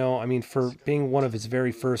job, you know, I mean, for being one of his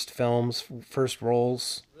very first films, first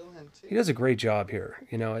roles. He does a great job here.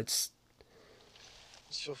 You know,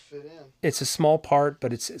 She'll fit in. It's a small part,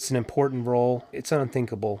 but it's an important role. It's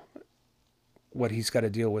unthinkable what he's got to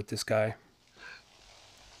deal with, this guy.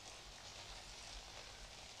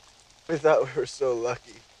 We thought we were so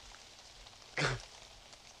lucky.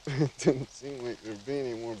 It didn't seem like there'd be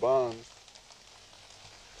any more bombs.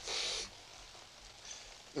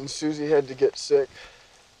 And Susie had to get sick.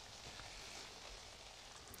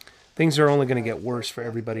 Things are only going to get worse for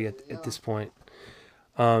everybody at this point.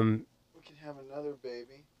 We can have another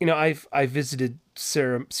baby. You know, I've visited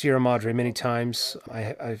Sierra Madre many times.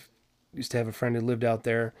 I've used to have a friend who lived out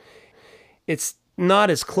there. It's not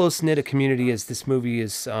as close-knit a community as this movie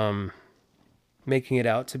is making it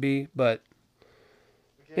out to be, but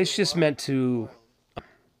it's just meant to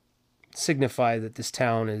signify that this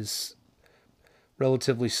town is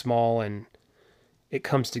relatively small and it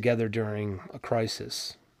comes together during a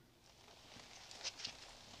crisis.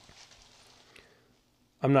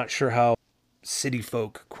 I'm not sure how city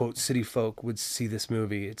folk, quote, city folk would see this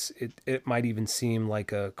movie. It might even seem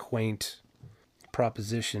like a quaint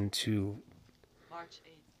proposition to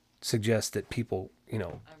suggest that people, you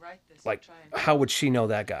know, like, how would she know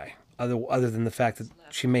that guy? Other than the fact that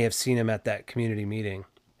she may have seen him at that community meeting.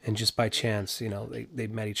 And just by chance, you know, they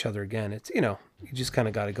met each other again. It's, you know, you just kind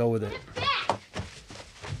of got to go with it.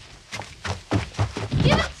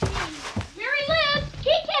 Give it to me. Mary Liz, he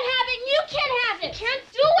can't have it and you can't have it. Can't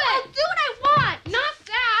do it. I'll do what I want. Not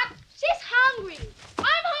that. She's hungry.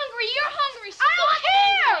 I'm hungry. You're hungry. I don't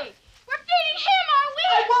care. Hungry. We're feeding him, are we?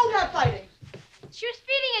 I won't have fighting. She was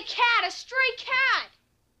feeding a cat, a stray cat.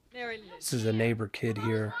 Mary Liz. This is a neighbor kid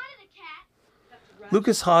here.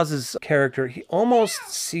 Lucas Haas's character, he almost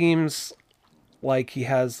seems like he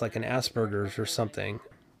has like an Asperger's or something.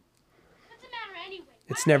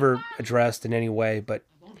 It's never addressed in any way, but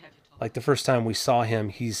like the first time we saw him,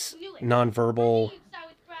 he's nonverbal.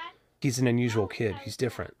 He's an unusual kid. He's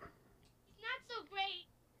different. Not so great.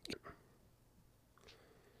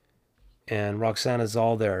 And Roxana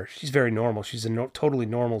Zal there. She's very normal. She's a totally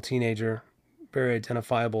normal teenager. Very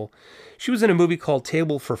identifiable. She was in a movie called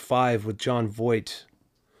Table for Five with Jon Voight.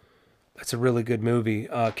 That's a really good movie.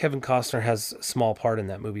 Kevin Costner has a small part in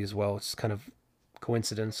that movie as well. It's kind of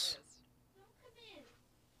coincidence.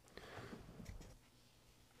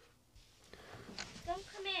 Don't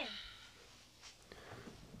come in.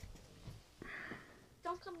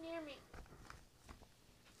 Don't come near me.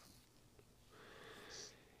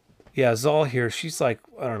 Yeah, Zal here, she's like,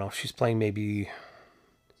 I don't know, she's playing maybe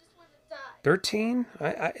 13?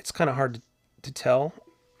 It's kind of hard to tell.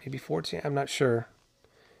 Maybe 14, I'm not sure.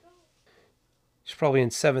 She's probably in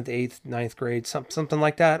 7th, 8th, 9th grade, something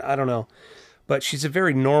like that. I don't know. But she's a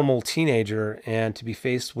very normal teenager, and to be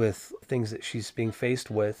faced with things that she's being faced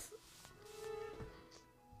with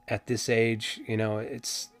at this age, you know,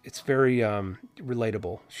 it's very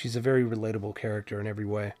relatable. She's a very relatable character in every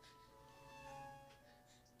way.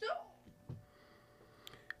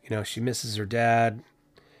 You know, she misses her dad.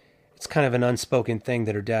 It's kind of an unspoken thing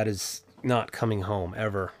that her dad is not coming home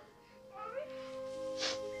ever.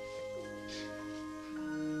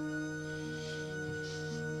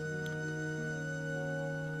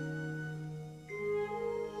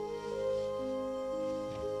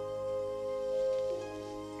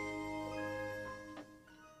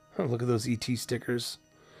 Oh, look at those ET stickers.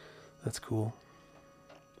 That's cool.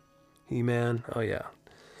 He-Man. Oh yeah.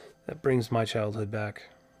 That brings my childhood back.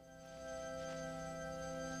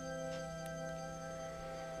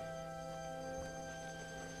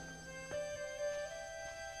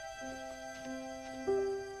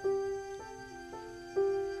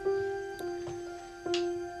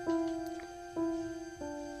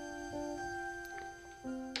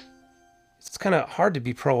 It's kind of hard to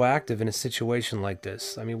be proactive in a situation like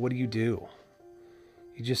this. I mean, what do? You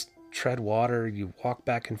just tread water, you walk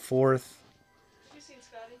back and forth.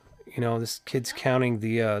 You know, this kid's counting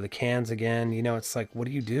the cans again. You know, it's like, what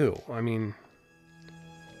do you do? I mean,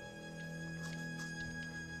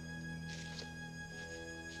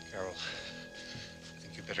 Carol, I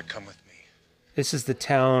think you better come with me. this is the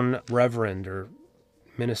town reverend or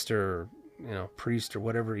minister, or, you know, priest or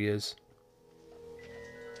whatever he is.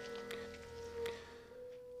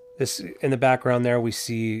 This, in the background there, we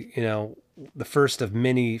see, you know, the first of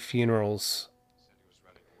many funerals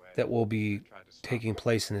that will be taking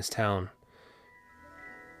place in this town.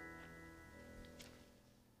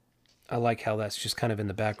 I like how that's just kind of in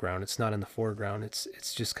the background. It's not in the foreground. It's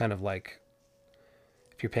just kind of like,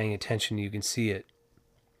 if you're paying attention, you can see it.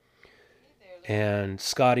 And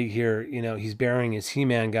Scotty here, you know, he's burying his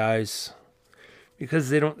He-Man guys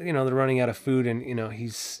because they don't, you know, they're running out of food, and, you know,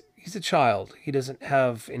 he's a child. He doesn't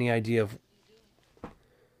have any idea of,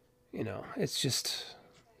 you know, it's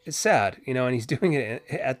sad, you know, and he's doing it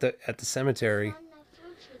at the cemetery. I'm not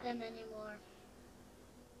food for them anymore.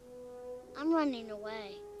 I'm running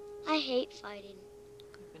away. I hate fighting.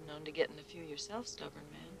 You've been known to get in a few yourself, stubborn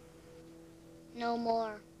man. No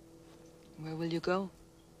more. Where will you go?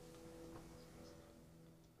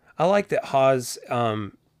 I like that Haas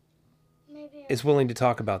is willing to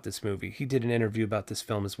talk about this movie. He did an interview about this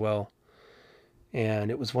film as well,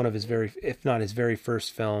 and it was one of his if not his very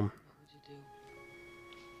first film.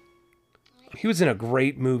 He was in a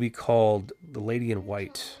great movie called The Lady in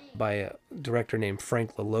White by a director named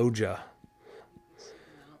Frank LaLoggia.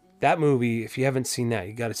 That movie, if you haven't seen that,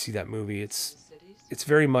 you got to see that movie. It's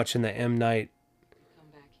very much in the M. Night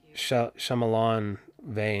Shyamalan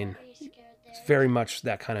vein. It's very much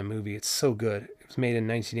that kind of movie. It's so good. It was made in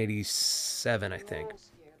 1987, I think.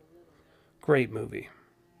 Great movie.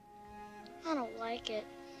 I don't like it.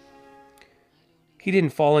 He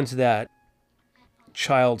didn't fall into that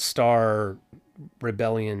child star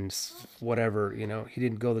rebellions, whatever, you know. He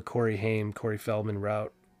didn't go the Corey Feldman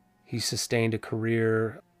route. He sustained a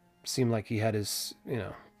career. Seemed like he had his, you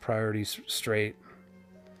know, priorities straight.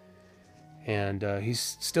 And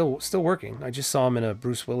he's still working. I just saw him in a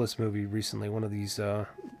Bruce Willis movie recently, one of these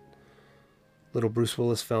little Bruce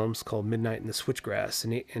Willis films called Midnight in the Switchgrass,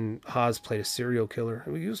 and Haas played a serial killer.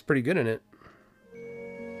 He was pretty good in it.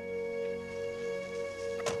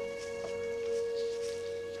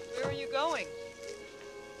 Where are you going?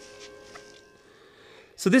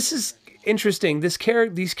 So this is interesting. These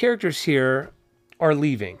characters here are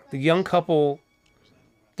leaving. The young couple,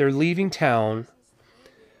 they're leaving town,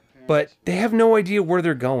 but they have no idea where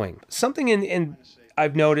they're going. Something in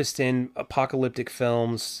I've noticed in apocalyptic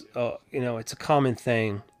films, you know, it's a common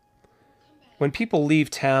thing. When people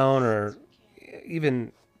leave town, or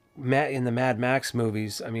even in the Mad Max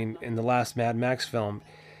movies, I mean, in the last Mad Max film,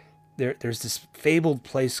 there's this fabled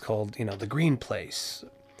place called, you know, the Green Place.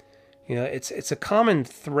 You know, it's a common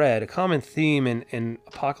thread, a common theme in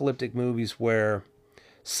apocalyptic movies where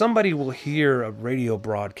somebody will hear a radio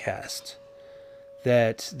broadcast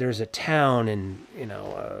that there's a town in, you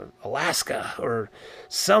know, Alaska or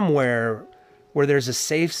somewhere where there's a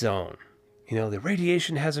safe zone. You know, the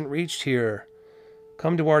radiation hasn't reached here.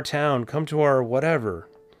 Come to our town, come to our whatever.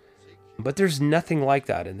 But there's nothing like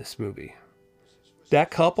that in this movie.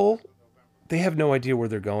 That couple, they have no idea where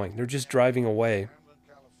they're going. They're just driving away.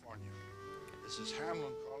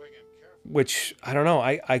 Which, I don't know,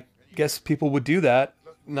 I guess people would do that,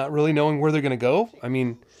 not really knowing where they're going to go. I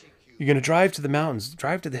mean, you're going to drive to the mountains,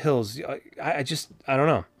 drive to the hills. I don't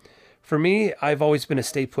know. For me, I've always been a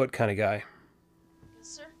stay put kind of guy. Yes,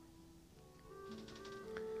 sir.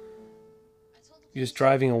 You're just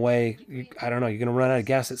driving away. I don't know, you're going to run out of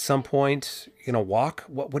gas at some point. You're going to walk.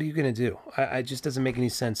 What are you going to do? It just doesn't make any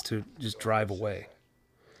sense to just drive away,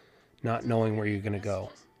 not knowing where you're going to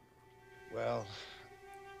go. Well,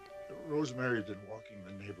 Rosemary had been walking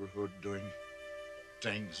the neighborhood doing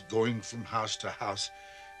things, going from house to house,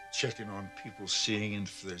 checking on people, seeing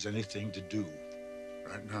if there's anything to do.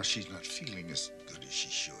 Right now, she's not feeling as good as she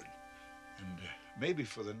should. And maybe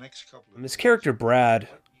for the next couple of This character, Brad,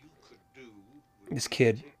 this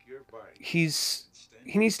kid, he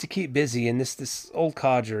needs to keep busy. And this old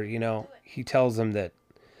codger, you know, he tells him that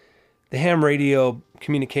the ham radio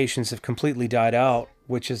communications have completely died out,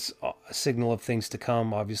 which is a signal of things to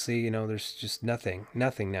come. Obviously, you know, there's just nothing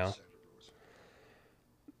now.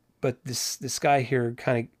 But this guy here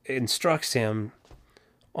kind of instructs him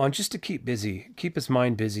on just to keep busy, keep his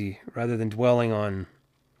mind busy, rather than dwelling on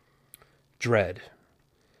dread.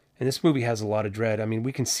 And this movie has a lot of dread. I mean,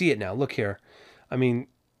 we can see it now. Look here. I mean,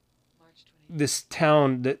 this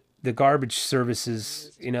town, the garbage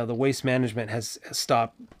services, you know, the waste management has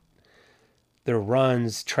stopped their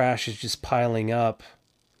runs. Trash is just piling up.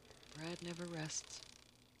 Brad never rests.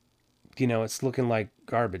 You know, it's looking like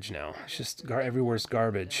garbage now. It's just everywhere's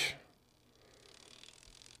garbage.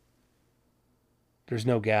 There's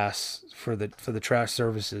no gas for the trash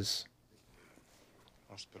services.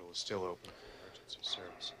 Hospital is still open for emergency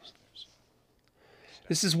services.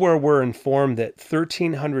 This is where we're informed that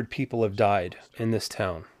 1,300 people have died in this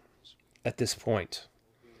town at this point,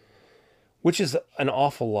 which is an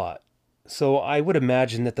awful lot. So I would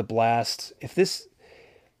imagine that the blast, this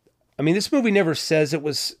movie never says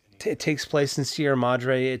it takes place in Sierra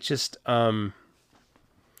Madre. It just,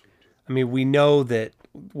 we know that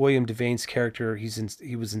William Devane's character,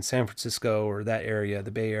 he was in San Francisco or that area,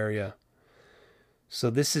 the Bay Area. So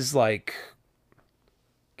this is like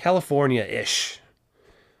California-ish.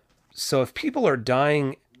 So if people are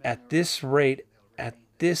dying at this rate, at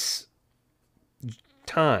this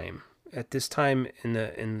time in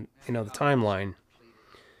the timeline,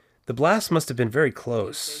 the blast must have been very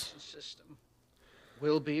close.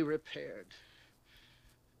 Will be repaired.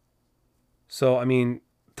 So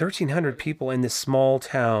 1,300 people in this small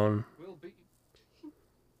town.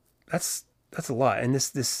 That's a lot. And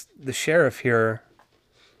the sheriff here,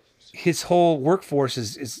 his whole workforce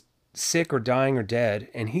is sick or dying or dead,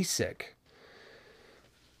 and he's sick.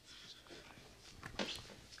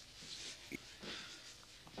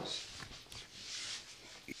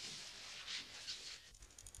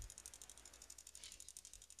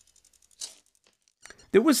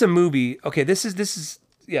 There was a movie. Okay, this is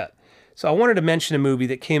yeah. So I wanted to mention a movie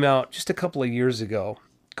that came out just a couple of years ago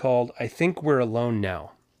called I Think We're Alone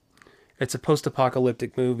Now. It's a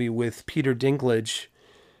post-apocalyptic movie with Peter Dinklage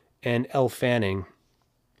and Elle Fanning.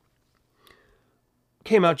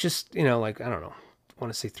 Came out just, I don't know, I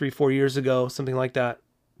want to say 3-4 years ago, something like that.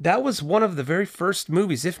 That was one of the very first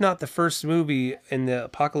movies, if not the first movie in the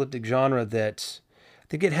apocalyptic genre that I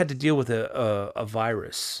think it had to deal with a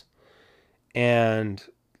virus. And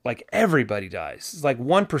like everybody dies. It's like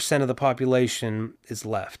 1% of the population is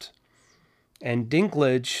left. And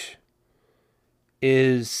Dinklage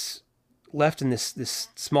is left in this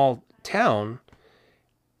small town.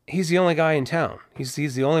 He's the only guy in town. He's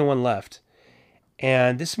the only one left.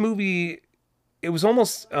 And this movie, it was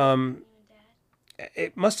almost,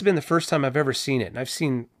 it must have been the first time I've ever seen it. And I've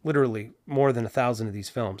seen literally more than 1,000 of these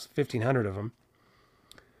films, 1,500 of them,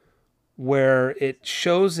 where it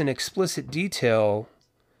shows in explicit detail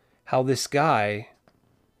how this guy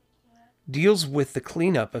deals with the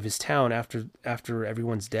cleanup of his town after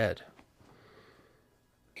everyone's dead.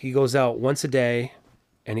 He goes out once a day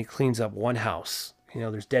and he cleans up one house.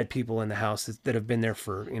 There's dead people in the house that have been there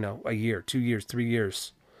for, a year, 2 years, 3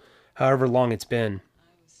 years, however long it's been.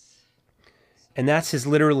 And that's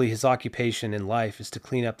literally his occupation in life, is to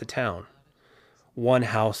clean up the town, one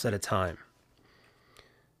house at a time.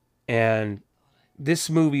 And this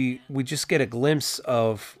movie, we just get a glimpse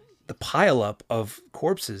of the pileup of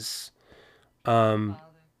corpses. You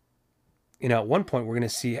know, at one point we're going to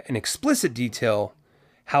see an explicit detail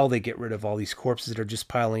how they get rid of all these corpses that are just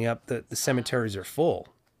piling up. The cemeteries are full.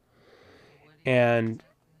 And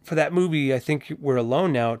for that movie, I think we're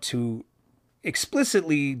alone now to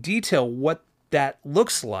explicitly detail what that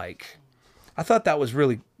looks like. I thought that was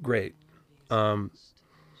really great. I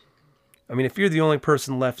mean, if you're the only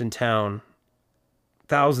person left in town,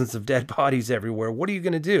 thousands of dead bodies everywhere, what are you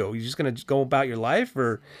going to do? You just going to go about your life,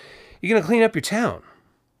 or you're going to clean up your town?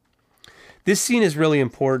 This scene is really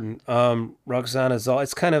important. Roxana Zal,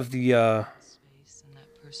 it's kind of the,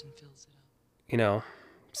 you know,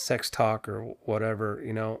 sex talk or whatever,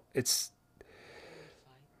 you know. It's,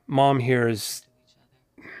 mom here is,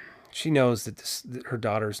 she knows that that her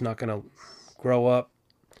daughter's not going to grow up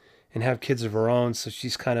and have kids of her own, so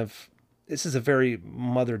she's kind of, this is a very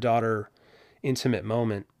mother-daughter intimate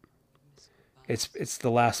moment. It's the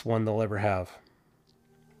last one they'll ever have.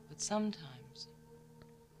 But sometimes,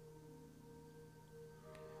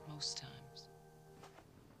 most times,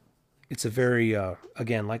 it's a very,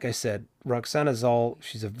 again, like I said, Roxana Zal,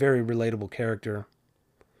 she's a very relatable character.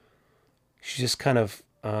 She's just kind of,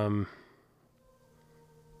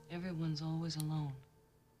 everyone's always alone.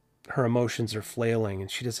 her emotions are flailing and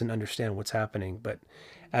she doesn't understand what's happening. But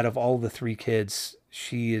out of all the three kids,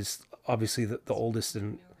 she is obviously the oldest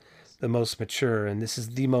and the most mature. And this is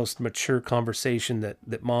the most mature conversation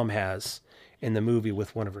that mom has in the movie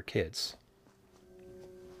with one of her kids.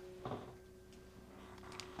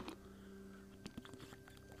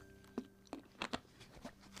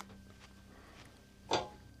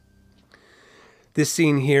 This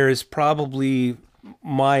scene here is probably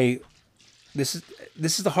this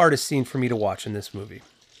is the hardest scene for me to watch in this movie.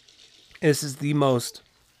 This is the most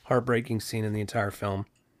heartbreaking scene in the entire film.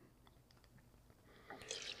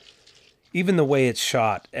 Even the way it's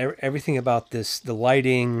shot, everything about this, the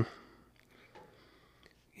lighting,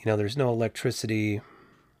 you know, there's no electricity.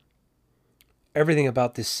 Everything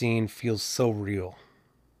about this scene feels so real.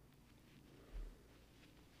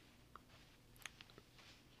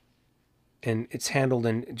 And it's handled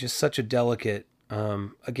in just such a delicate,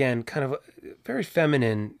 again, kind of a very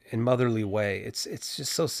feminine and motherly way. It's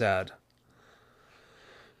just so sad.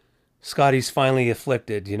 Scotty's finally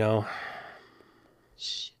afflicted, you know.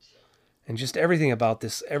 And just everything about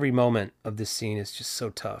this, every moment of this scene is just so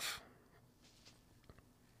tough.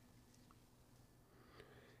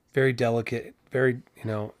 Very delicate, very, you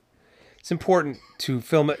know, it's important to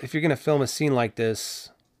film it. If you're going to film a scene like this,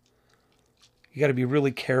 you got to be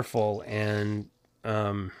really careful, and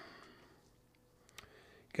you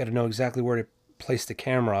got to know exactly where to place the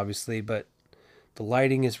camera, obviously, but the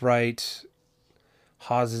lighting is right.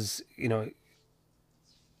 Haas is, you know,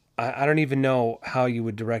 I don't even know how you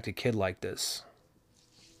would direct a kid like this.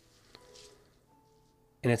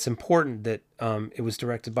 And it's important that it was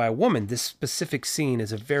directed by a woman. This specific scene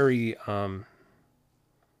is a very,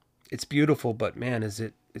 it's beautiful, but man,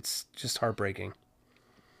 it's just heartbreaking.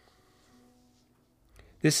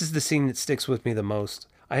 This is the scene that sticks with me the most.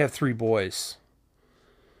 I have 3 boys.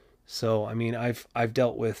 So, I mean, I've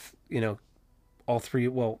dealt with, you know, all 3.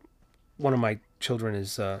 Well, one of my children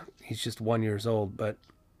is, he's just 1 year old, but,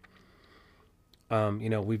 you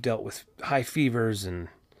know, we've dealt with high fevers and,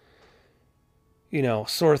 you know,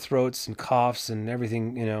 sore throats and coughs and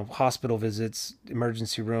everything, you know, hospital visits,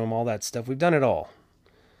 emergency room, all that stuff. We've done it all.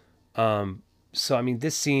 So, I mean,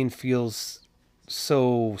 this scene feels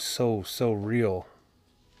so real.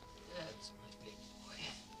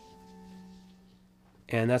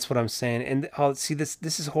 And that's what I'm saying. And oh, see, this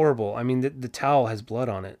is horrible. I mean, the towel has blood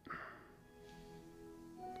on it.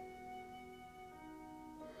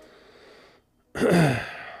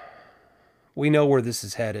 We know where this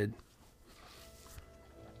is headed.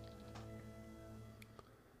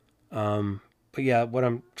 But yeah, what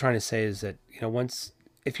I'm trying to say is that, you know,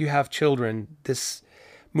 if you have children, this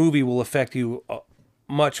movie will affect you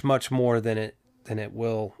much more than it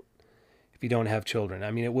will if you don't have children.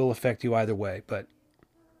 I mean, it will affect you either way, but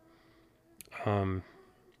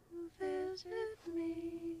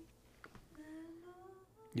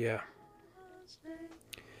yeah.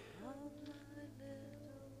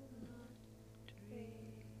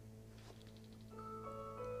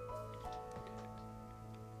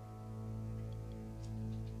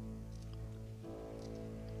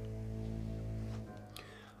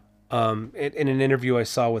 In an interview I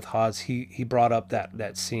saw with Haas, he brought up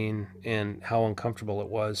that scene and how uncomfortable it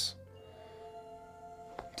was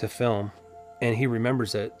to film, and he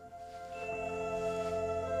remembers it.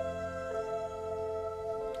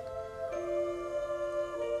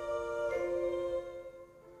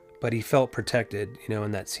 But he felt protected, you know,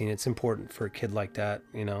 in that scene. It's important for a kid like that,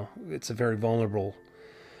 you know. It's a very vulnerable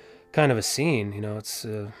kind of a scene, you know. It's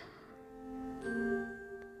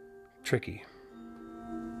tricky.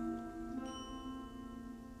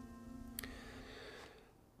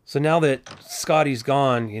 So now that Scotty's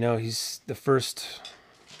gone, you know, he's the first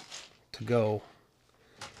to go.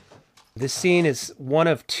 This scene is one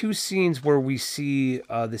of two scenes where we see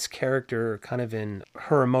this character kind of in,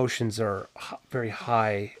 her emotions are very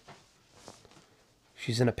high.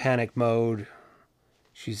 She's in a panic mode.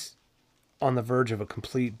 She's on the verge of a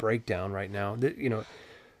complete breakdown right now. You know,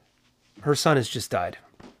 her son has just died,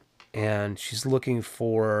 and she's looking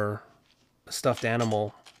for a stuffed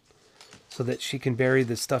animal so that she can bury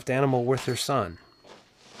the stuffed animal with her son.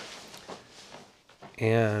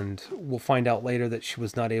 And we'll find out later that she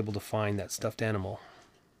was not able to find that stuffed animal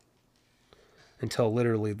until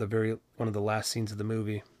literally one of the last scenes of the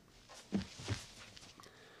movie,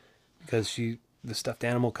 because the stuffed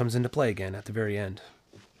animal comes into play again at the very end.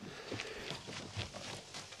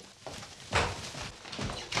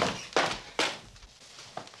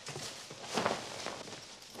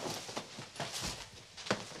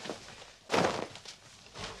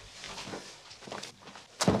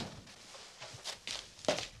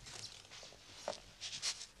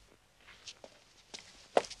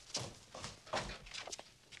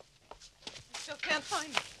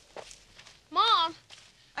 Mom!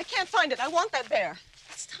 I can't find it. I want that bear.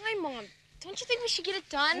 It's time, Mom. Don't you think we should get it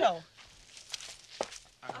done? No.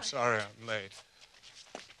 I'm sorry I'm late.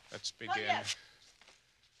 Let's begin.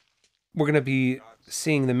 We're going to be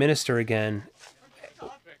seeing the minister again.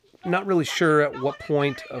 Not really sure at what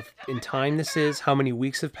point in time this is, how many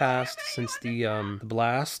weeks have passed since the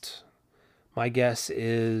blast. My guess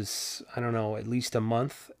is, I don't know, at least a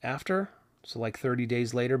month after. So like 30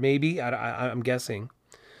 days later, maybe. I'm guessing.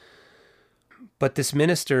 But this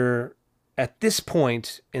minister, at this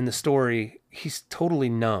point in the story, he's totally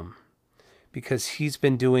numb, because he's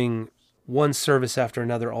been doing one service after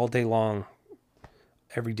another all day long,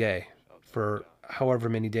 every day, for however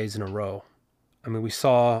many days in a row. I mean, we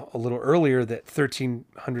saw a little earlier that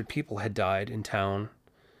 1,300 people had died in town.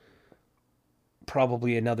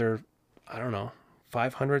 Probably another, I don't know,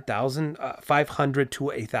 500 to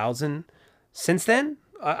 1,000 since then.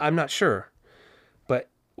 I'm not sure. But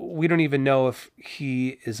we don't even know if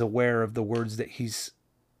he is aware of the words that he's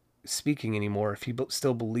speaking anymore, if he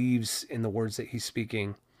still believes in the words that he's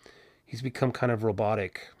speaking. He's become kind of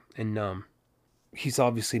robotic and numb. He's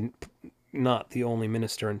obviously not the only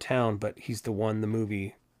minister in town, but he's the one the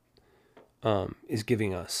movie is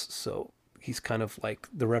giving us. So he's kind of like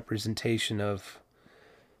the representation of,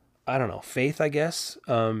 I don't know, faith, I guess,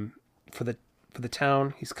 for the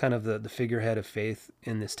town. He's kind of the figurehead of faith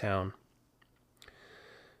in this town.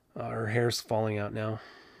 Her hair's falling out now.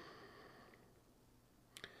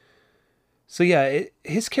 So yeah,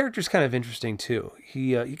 his character's kind of interesting too.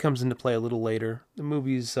 He comes into play a little later. The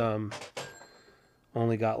movie's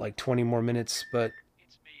only got like 20 more minutes, but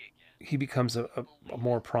he becomes a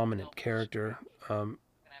more prominent character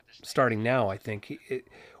starting now. I think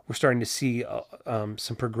we're starting to see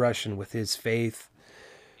some progression with his faith,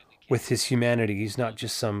 with his humanity. He's not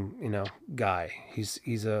just some guy.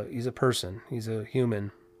 He's a person. He's a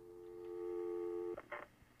human.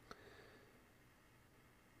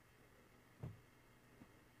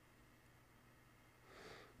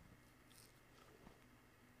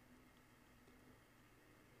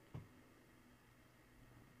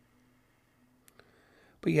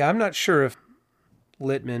 But yeah, I'm not sure if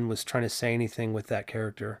Littman was trying to say anything with that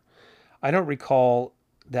character. I don't recall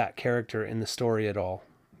that character in the story at all.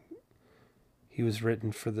 He was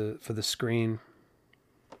written for the screen.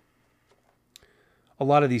 A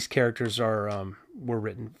lot of these characters were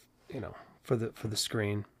written, for the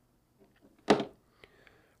screen.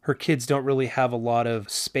 Her kids don't really have a lot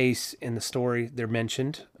of space in the story. They're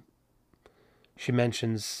mentioned. She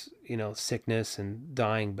mentions, sickness and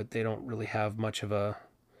dying, but they don't really have much of a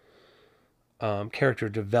character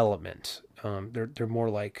development. They're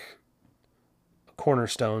more like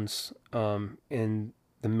cornerstones in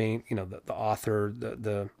the main, the author,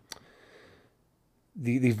 the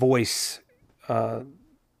voice, the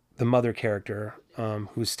mother character,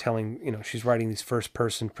 who's telling, she's writing these first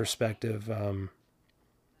person perspective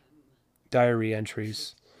diary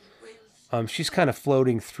entries. She's kind of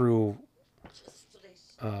floating through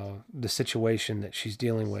the situation that she's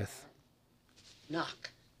dealing with.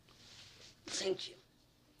 Knock. Thank you.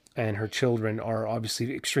 And her children are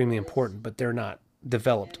obviously extremely important, but they're not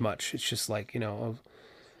developed much. It's just like,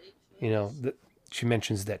 she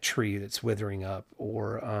mentions that tree that's withering up,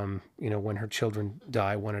 or when her children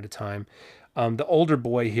die one at a time. The older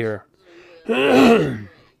boy here,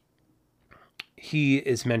 he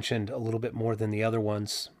is mentioned a little bit more than the other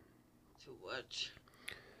ones,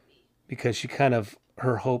 because she kind of,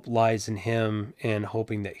 her hope lies in him, and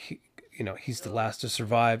hoping that he's the last to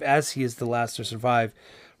survive. As he is the last to survive,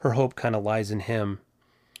 her hope kind of lies in him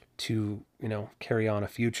to, carry on a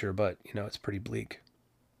future, but, it's pretty bleak.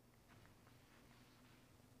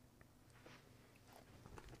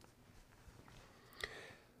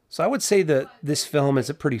 So I would say that this film is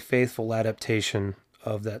a pretty faithful adaptation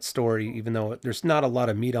of that story, even though there's not a lot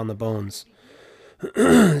of meat on the bones.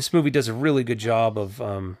 This movie does a really good job of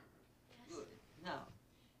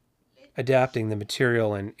adapting the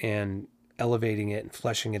material and elevating it and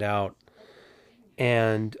fleshing it out,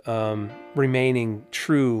 and remaining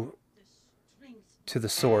true to the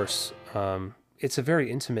source. It's a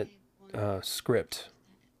very intimate script.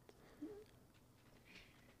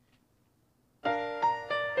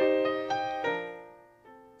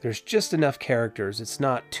 There's just enough characters. It's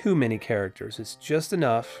not too many characters. It's just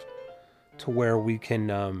enough to where we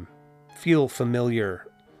can feel familiar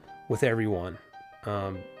with everyone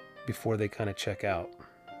before they kind of check out.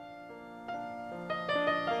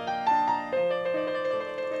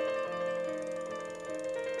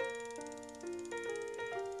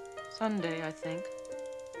 Sunday, I think.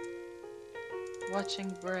 Watching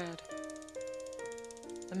Brad.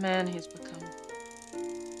 The man he's become.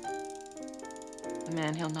 The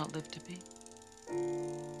man he'll not live to be.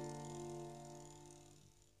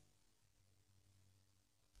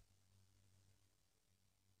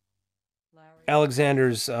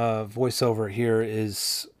 Alexander's voiceover here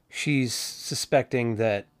is, she's suspecting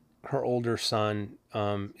that her older son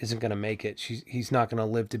isn't going to make it. He's not going to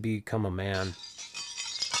live to become a man.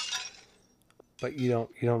 But you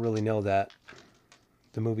don't really know that.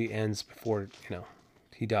 The movie ends before,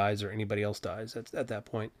 he dies or anybody else dies at that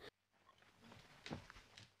point.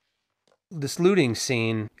 This looting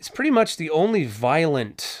scene is pretty much the only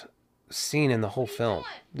violent scene in the whole film.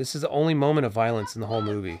 This is the only moment of violence in the whole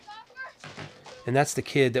movie. And that's the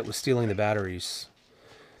kid that was stealing the batteries.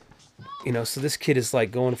 So this kid is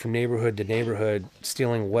like going from neighborhood to neighborhood,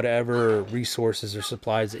 stealing whatever resources or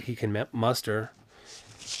supplies that he can muster.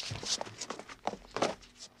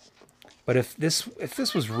 But if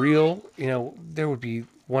this was real, there would be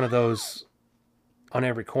one of those on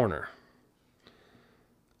every corner.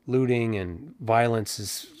 Looting and violence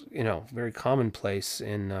is, very commonplace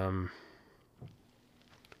in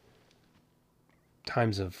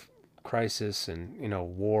times of crisis and,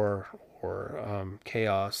 war or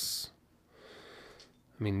chaos.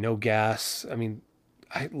 I mean, no gas. I mean,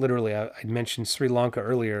 I mentioned Sri Lanka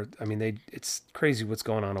earlier. I mean, it's crazy what's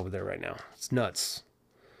going on over there right now. It's nuts.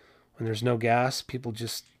 When there's no gas, people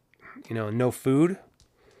just, no food,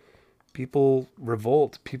 people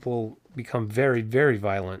revolt. People become very, very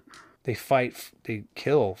violent. They fight, they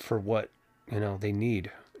kill for what, they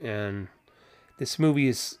need. And this movie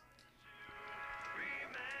it's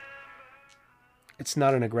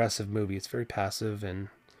not an aggressive movie. It's very passive, and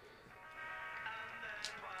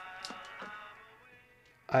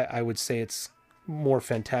I would say it's more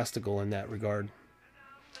fantastical in that regard.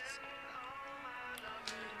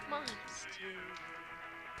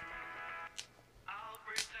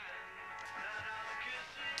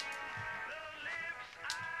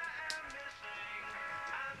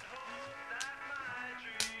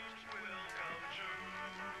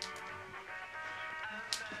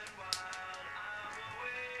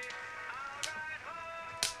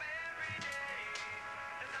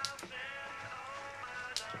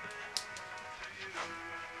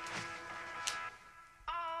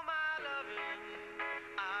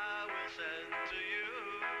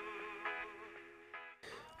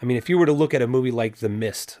 I mean, if you were to look at a movie like The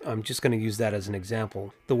Mist, I'm just going to use that as an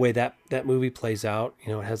example. The way that movie plays out, it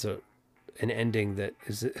has an ending that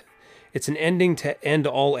is, it's an ending to end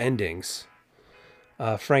all endings.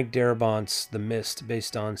 Frank Darabont's The Mist,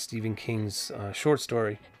 based on Stephen King's short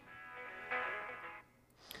story.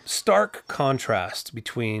 Stark contrast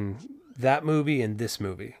between that movie and this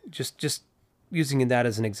movie. Just using that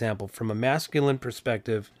as an example, from a masculine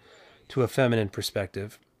perspective to a feminine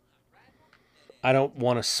perspective. I don't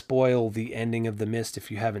want to spoil the ending of The Mist if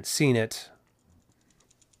you haven't seen it,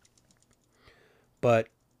 but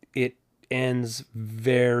it ends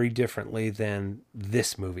very differently than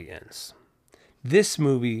this movie ends. This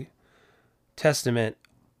movie, Testament,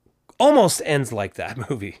 almost ends like that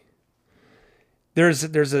movie. There's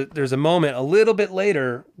a moment a little bit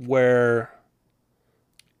later where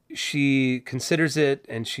she considers it,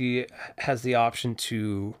 and she has the option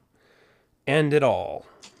to end it all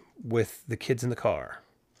with the kids in the car.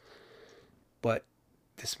 But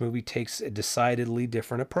this movie takes a decidedly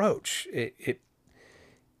different approach.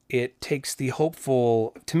 It takes the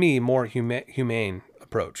hopeful, to me, more humane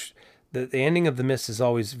approach. The ending of The Mist has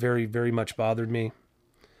always very, very much bothered me.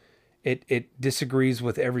 It disagrees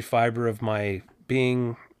with every fiber of my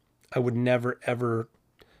being. I would never, ever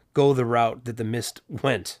go the route that The Mist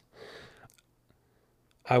went.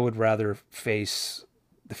 I would rather face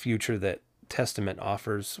the future that Testament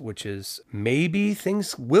offers, which is maybe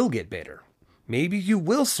things will get better. Maybe you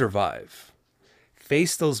will survive.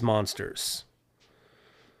 Face those monsters.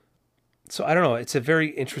 So I don't know. It's a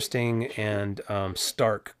very interesting and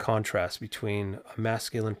stark contrast between a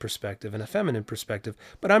masculine perspective and a feminine perspective.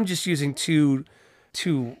 But I'm just using two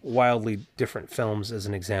wildly different films as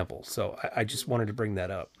an example. So I just wanted to bring that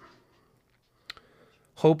up.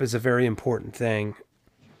 Hope is a very important thing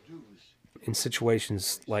in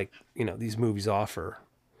situations like, these movies offer.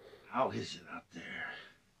 How is it out there?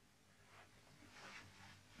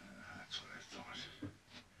 That's what I thought.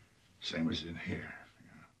 Same as in here.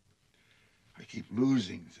 I keep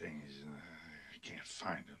losing things. I can't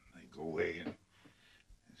find them. They go away and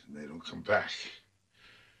they don't come back.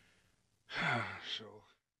 So,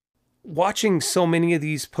 watching so many of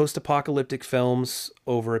these post-apocalyptic films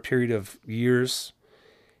over a period of years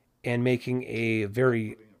and making a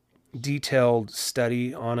very detailed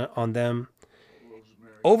study on them,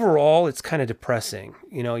 overall, it's kind of depressing.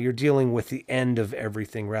 You're dealing with the end of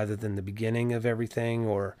everything rather than the beginning of everything.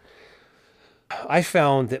 Or I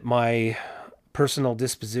found that my personal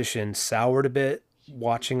disposition soured a bit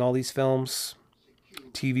watching all these films,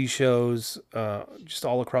 TV shows, just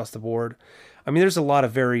all across the board. I mean, there's a lot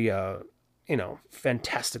of very,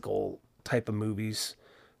 fantastical type of movies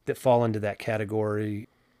that fall into that category.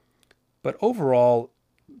 But overall,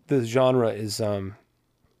 the genre is kind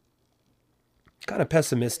of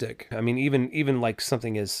pessimistic. I mean, even like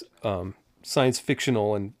something as science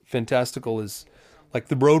fictional and fantastical as like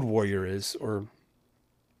The Road Warrior is, or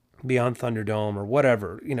Beyond Thunderdome, or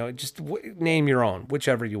whatever. Just name your own,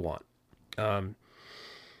 whichever you want. Dawn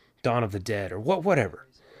of the Dead, or whatever.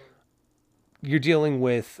 You're dealing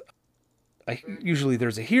with, usually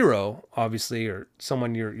there's a hero, obviously, or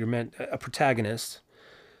someone you're meant, a protagonist.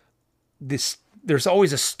 There's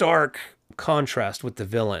always a stark contrast with the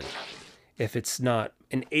villain. If it's not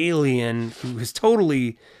an alien who is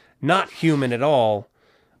totally not human at all,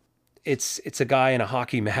 it's a guy in a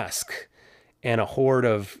hockey mask and a horde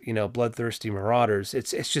of, bloodthirsty marauders.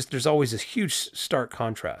 It's just, there's always this huge stark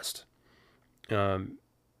contrast in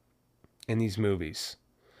these movies.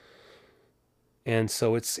 And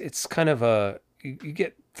so it's kind of you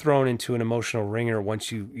get thrown into an emotional ringer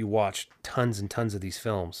once you watch tons and tons of these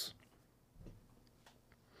films.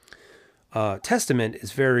 Testament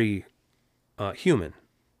is very human.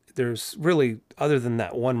 There's really, other than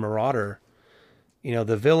that one marauder,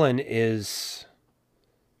 the villain is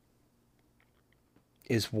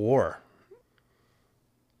war.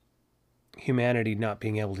 Humanity not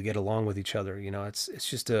being able to get along with each other. It's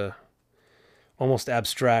just a almost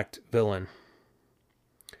abstract villain,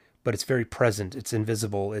 but it's very present. It's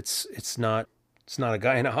invisible. It's not a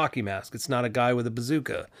guy in a hockey mask. It's not a guy with a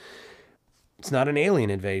bazooka. It's not an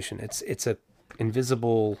alien invasion. It's a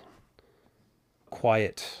invisible,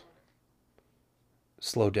 quiet,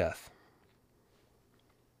 slow death.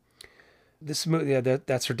 This movie,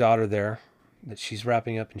 that's her daughter there, that she's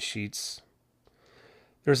wrapping up in sheets.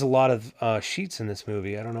 There's a lot of sheets in this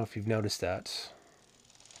movie. I don't know if you've noticed that.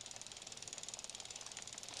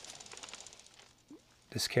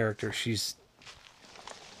 This character, she's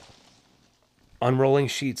unrolling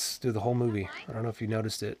sheets through the whole movie. I don't know if you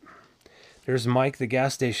noticed it. There's Mike, the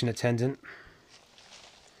gas station attendant,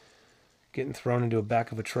 getting thrown into the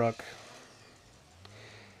back of a truck.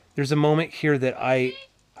 There's a moment here that I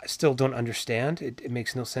still don't understand. It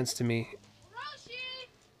makes no sense to me.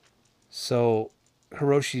 So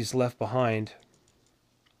Hiroshi's left behind,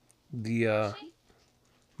 the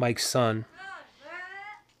Mike's son.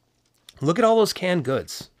 Look at all those canned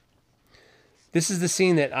goods. This is the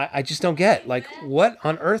scene that I just don't get. Like, what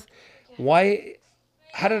on earth? Why?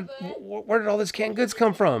 Where did all this canned goods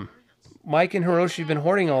come from? Mike and Hiroshi have been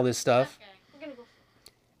hoarding all this stuff,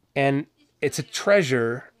 and it's a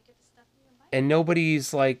treasure, and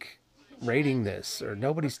nobody's like raiding this, or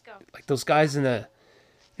nobody's like those guys in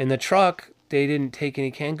the truck. They didn't take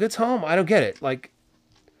any canned goods home. I don't get it. Like,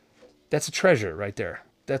 that's a treasure right there.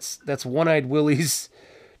 That's One-Eyed Willie's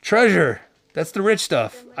treasure. That's the rich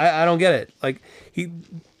stuff. I don't get it. Like,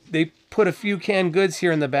 they put a few canned goods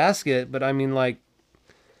here in the basket, but I mean, like,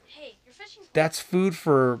 that's food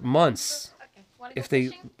for months if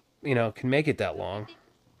they you know, can make it that long.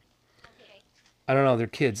 I don't know. They're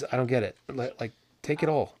kids. I don't get it. Like, take it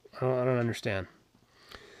all. I don't understand.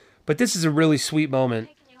 But this is a really sweet moment.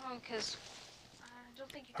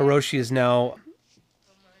 Hiroshi is now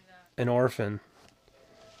an orphan.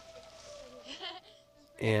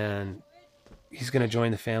 And he's going to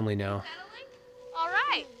join the family now. All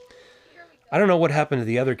right. I don't know what happened to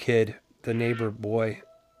the other kid, the neighbor boy.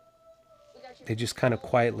 They just kind of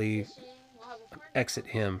quietly exit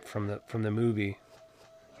him from the movie.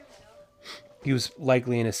 He was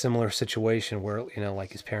likely in a similar situation where, you know,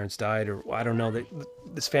 like his parents died, or I don't know, that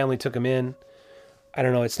this family took him in. I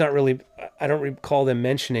don't know. It's not really, I don't recall them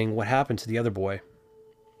mentioning what happened to the other boy.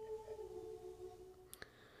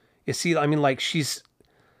 You see, I mean, like, she's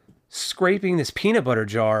scraping this peanut butter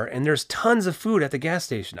jar and there's tons of food at the gas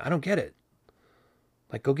station. I don't get it.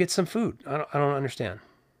 Like, go get some food. I don't understand.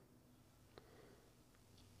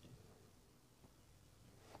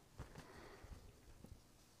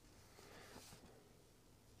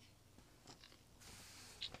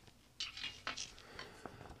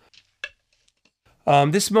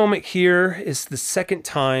 This moment here is the second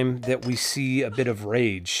time that we see a bit of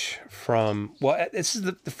rage from, well, this is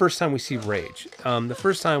the first time we see rage. The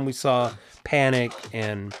first time we saw panic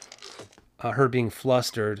and her being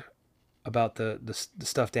flustered about the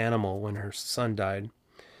stuffed animal when her son died.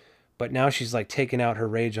 But now she's like taking out her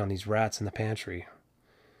rage on these rats in the pantry.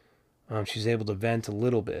 She's able to vent a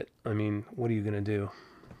little bit. I mean, what are you going to do?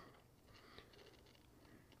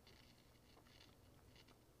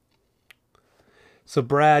 So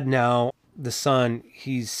Brad now, the son,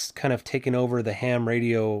 he's kind of taken over the ham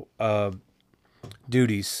radio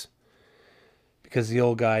duties because the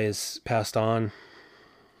old guy is passed on.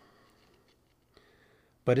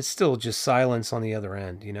 But it's still just silence on the other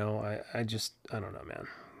end, you know. I don't know, man.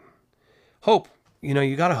 Hope, you know,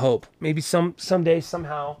 you gotta hope. Maybe someday,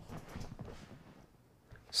 somehow,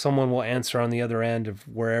 someone will answer on the other end of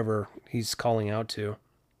wherever he's calling out to.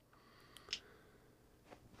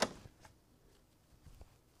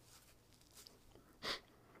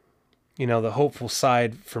 You know, the hopeful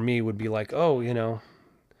side for me would be like, oh, you know,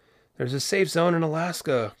 there's a safe zone in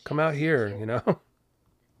Alaska. Come out here, you know.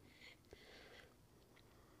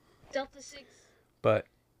 Delta 6. But,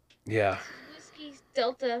 yeah. Whiskey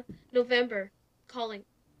Delta November calling.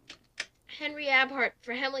 Henry Abhart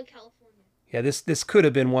for Hemling, California. Yeah, this could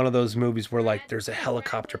have been one of those movies where, like, there's a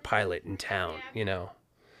helicopter pilot in town, you know.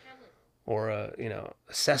 Or a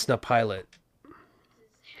Cessna pilot.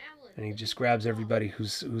 And he just grabs everybody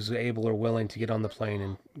who's able or willing to get on the plane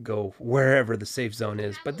and go wherever the safe zone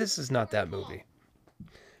is. But this is not that movie.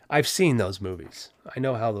 I've seen those movies. I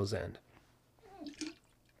know how those end.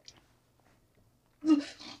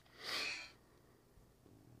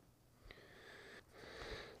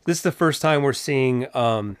 This is the first time we're seeing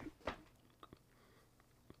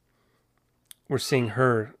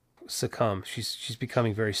her succumb. She's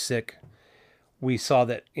becoming very sick. We saw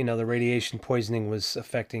that, you know, the radiation poisoning was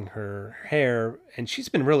affecting her hair, and she's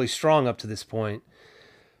been really strong up to this point.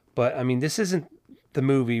 But, I mean, this isn't the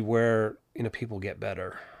movie where, you know, people get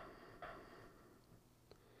better.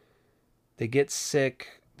 They get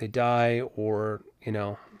sick, they die, or, you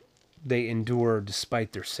know, they endure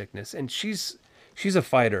despite their sickness. And she's a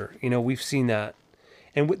fighter. You know, we've seen that.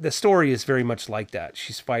 And the story is very much like that.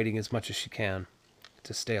 She's fighting as much as she can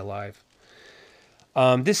to stay alive.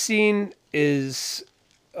 This scene is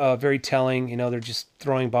very telling. You know, they're just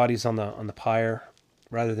throwing bodies on the pyre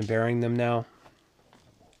rather than burying them now.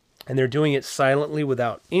 And they're doing it silently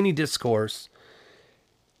without any discourse.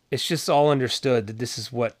 It's just all understood that this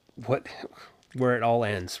is where it all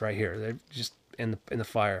ends right here. They're just in the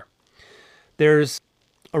fire. There's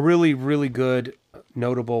a really, really good,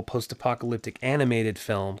 notable post-apocalyptic animated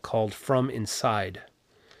film called From Inside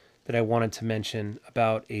that I wanted to mention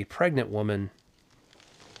about a pregnant woman.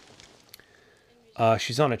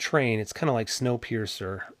 She's on a train. It's kind of like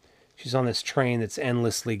Snowpiercer. She's on this train that's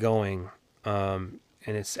endlessly going, and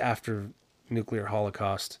it's after nuclear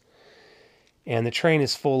holocaust. And the train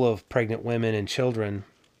is full of pregnant women and children.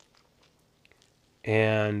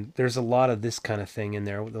 And there's a lot of this kind of thing in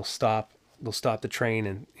there. They'll stop the train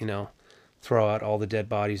and, you know, throw out all the dead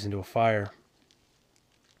bodies into a fire.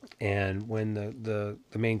 And when the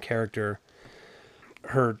main character,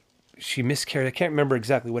 she miscarried. I can't remember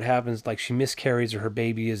exactly what happens. Like, she miscarries, or her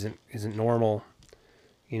baby isn't normal.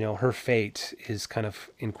 You know, her fate is kind of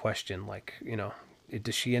in question. Like, you know,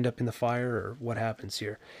 does she end up in the fire, or what happens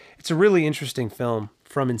here? It's a really interesting film,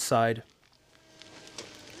 From Inside.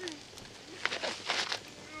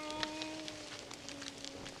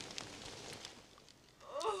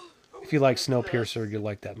 If you like Snowpiercer, you'll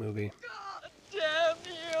like that movie. Damn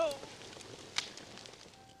you!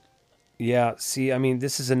 Yeah, see, I mean,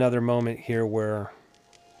 this is another moment here where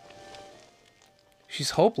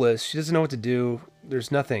she's hopeless. She doesn't know what to do.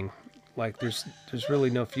 There's nothing. Like, there's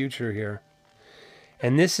really no future here.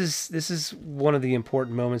 And this is one of the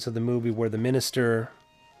important moments of the movie where the minister,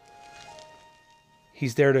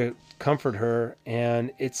 he's there to comfort her,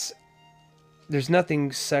 and there's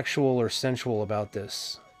nothing sexual or sensual about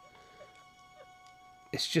this.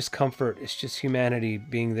 It's just comfort. It's just humanity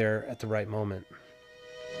being there at the right moment.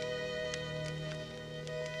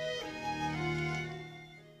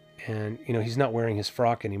 And, you know, he's not wearing his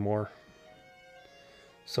frock anymore.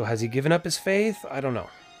 So has he given up his faith? I don't know.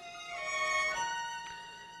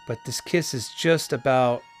 But this kiss is just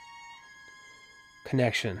about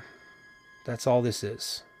connection. That's all this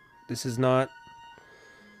is. This is not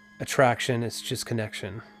attraction. It's just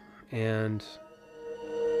connection. And,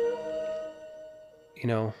 you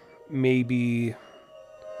know, maybe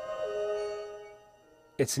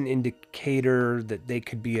it's an indicator that they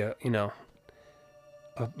could be a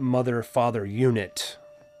mother-father unit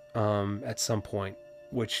at some point,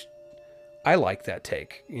 which I like that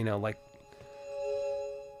take. You know, like,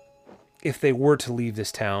 if they were to leave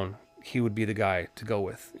this town, he would be the guy to go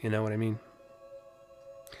with. You know what I mean?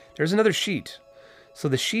 There's another sheet. So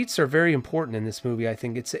the sheets are very important in this movie. I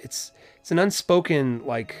think it's an unspoken,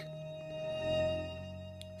 like,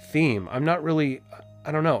 theme. I'm not really,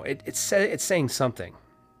 I don't know. It's saying something.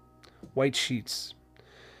 White sheets.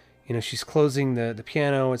 You know, she's closing the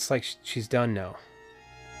piano. It's like she's done now.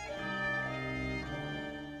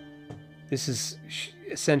 This is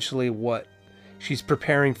essentially what she's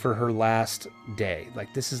preparing for her last day.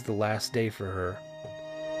 Like, this is the last day for her.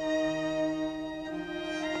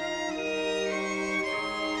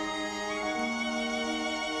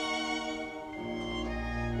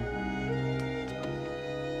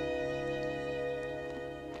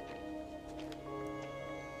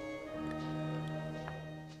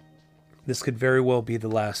 This could very well be the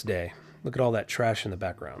last day. Look at all that trash in the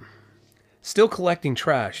background. Still collecting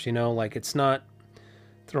trash, you know, like, it's not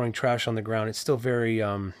throwing trash on the ground. It's still very,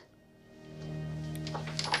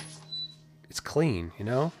 it's clean, you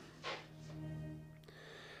know?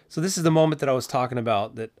 So this is the moment that I was talking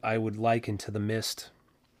about that I would liken to The Mist.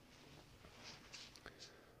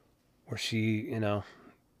 Where she, you know,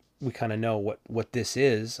 we kind of know what this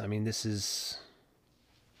is. I mean, this is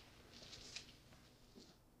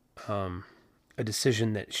a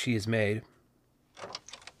decision that she has made.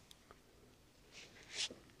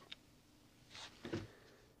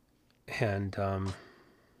 And I'm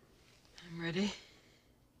ready.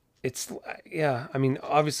 It's, yeah, I mean,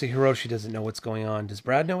 obviously Hiroshi doesn't know what's going on. Does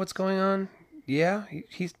Brad know what's going on? Yeah,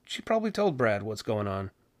 she probably told Brad what's going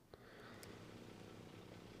on.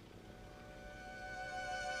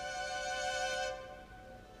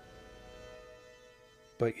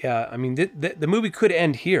 But yeah, I mean, the movie could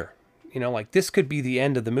end here. You know, like, this could be the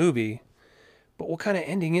end of the movie. But what kind of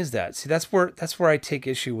ending is that? See, that's where I take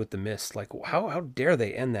issue with The Mist. Like, how dare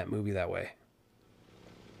they end that movie that way?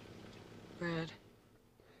 Brad.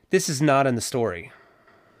 This is not in the story.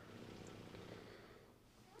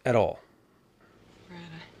 At all. Brad,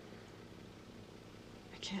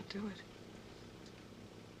 I can't do it.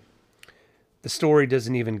 The story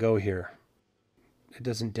doesn't even go here. It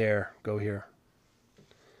doesn't dare go here.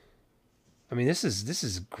 I mean, this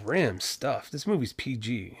is grim stuff. This movie's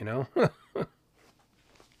PG, you know?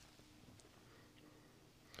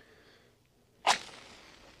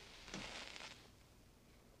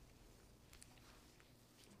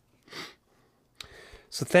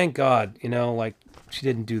 So thank God, you know, like, she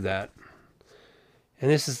didn't do that.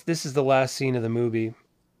 And this is the last scene of the movie,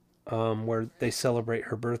 where they celebrate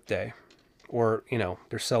her birthday, or, you know,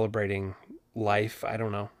 they're celebrating life. I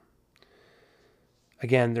don't know.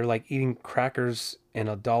 Again, they're like eating crackers and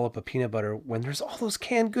a dollop of peanut butter when there's all those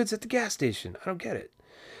canned goods at the gas station. I don't get it.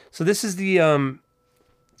 So this is the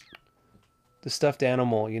stuffed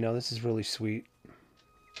animal. You know, this is really sweet.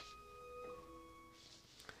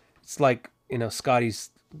 It's like, you know, Scotty's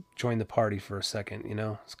joined the party for a second, you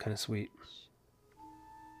know? It's kind of sweet.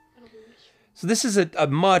 So this is a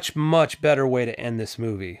much, much better way to end this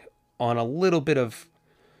movie. On a little bit of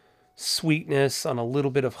sweetness, on a little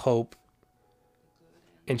bit of hope.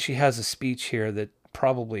 And she has a speech here that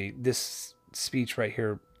probably, this speech right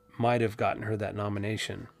here might have gotten her that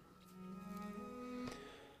nomination.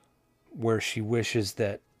 Where she wishes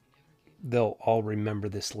that they'll all remember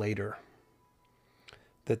this later.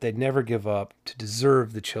 That they'd never give up to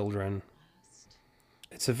deserve the children.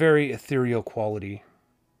 It's a very ethereal quality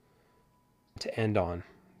to end on,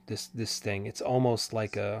 this thing. It's almost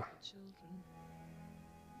like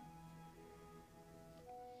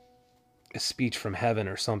a speech from heaven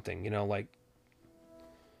or something, you know, like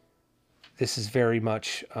this is very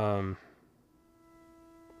much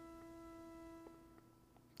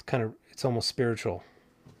it's almost spiritual.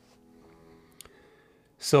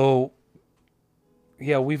 So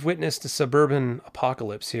yeah, we've witnessed a suburban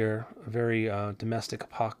apocalypse here, a very domestic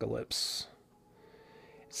apocalypse.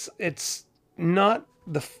 It's not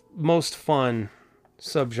the most fun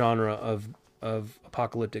subgenre of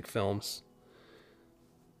apocalyptic films,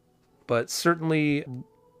 but certainly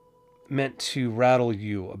meant to rattle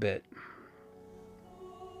you a bit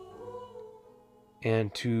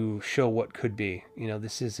and to show what could be. You know,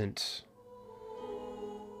 this isn't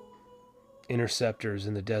interceptors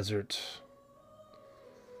in the desert.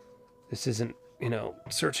 This isn't, you know,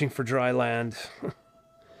 searching for dry land.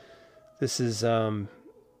 This is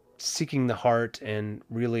seeking the heart and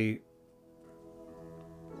really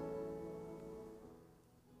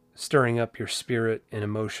stirring up your spirit and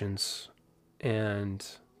emotions. And,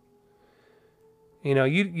 you know,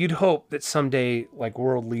 you'd hope that someday, like,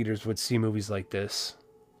 world leaders would see movies like this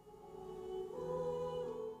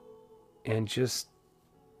and just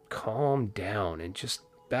calm down and just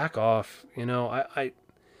back off. You know, I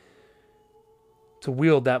to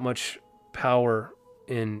wield that much power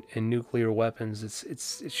in nuclear weapons,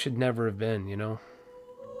 it should never have been, you know.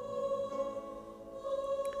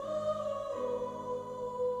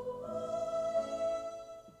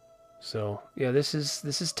 So yeah, this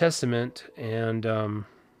is Testament, and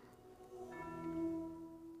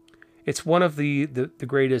it's one of the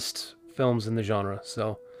greatest films in the genre.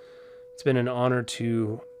 So it's been an honor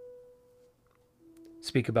to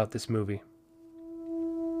speak about this movie.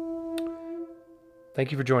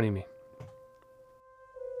 Thank you for joining me.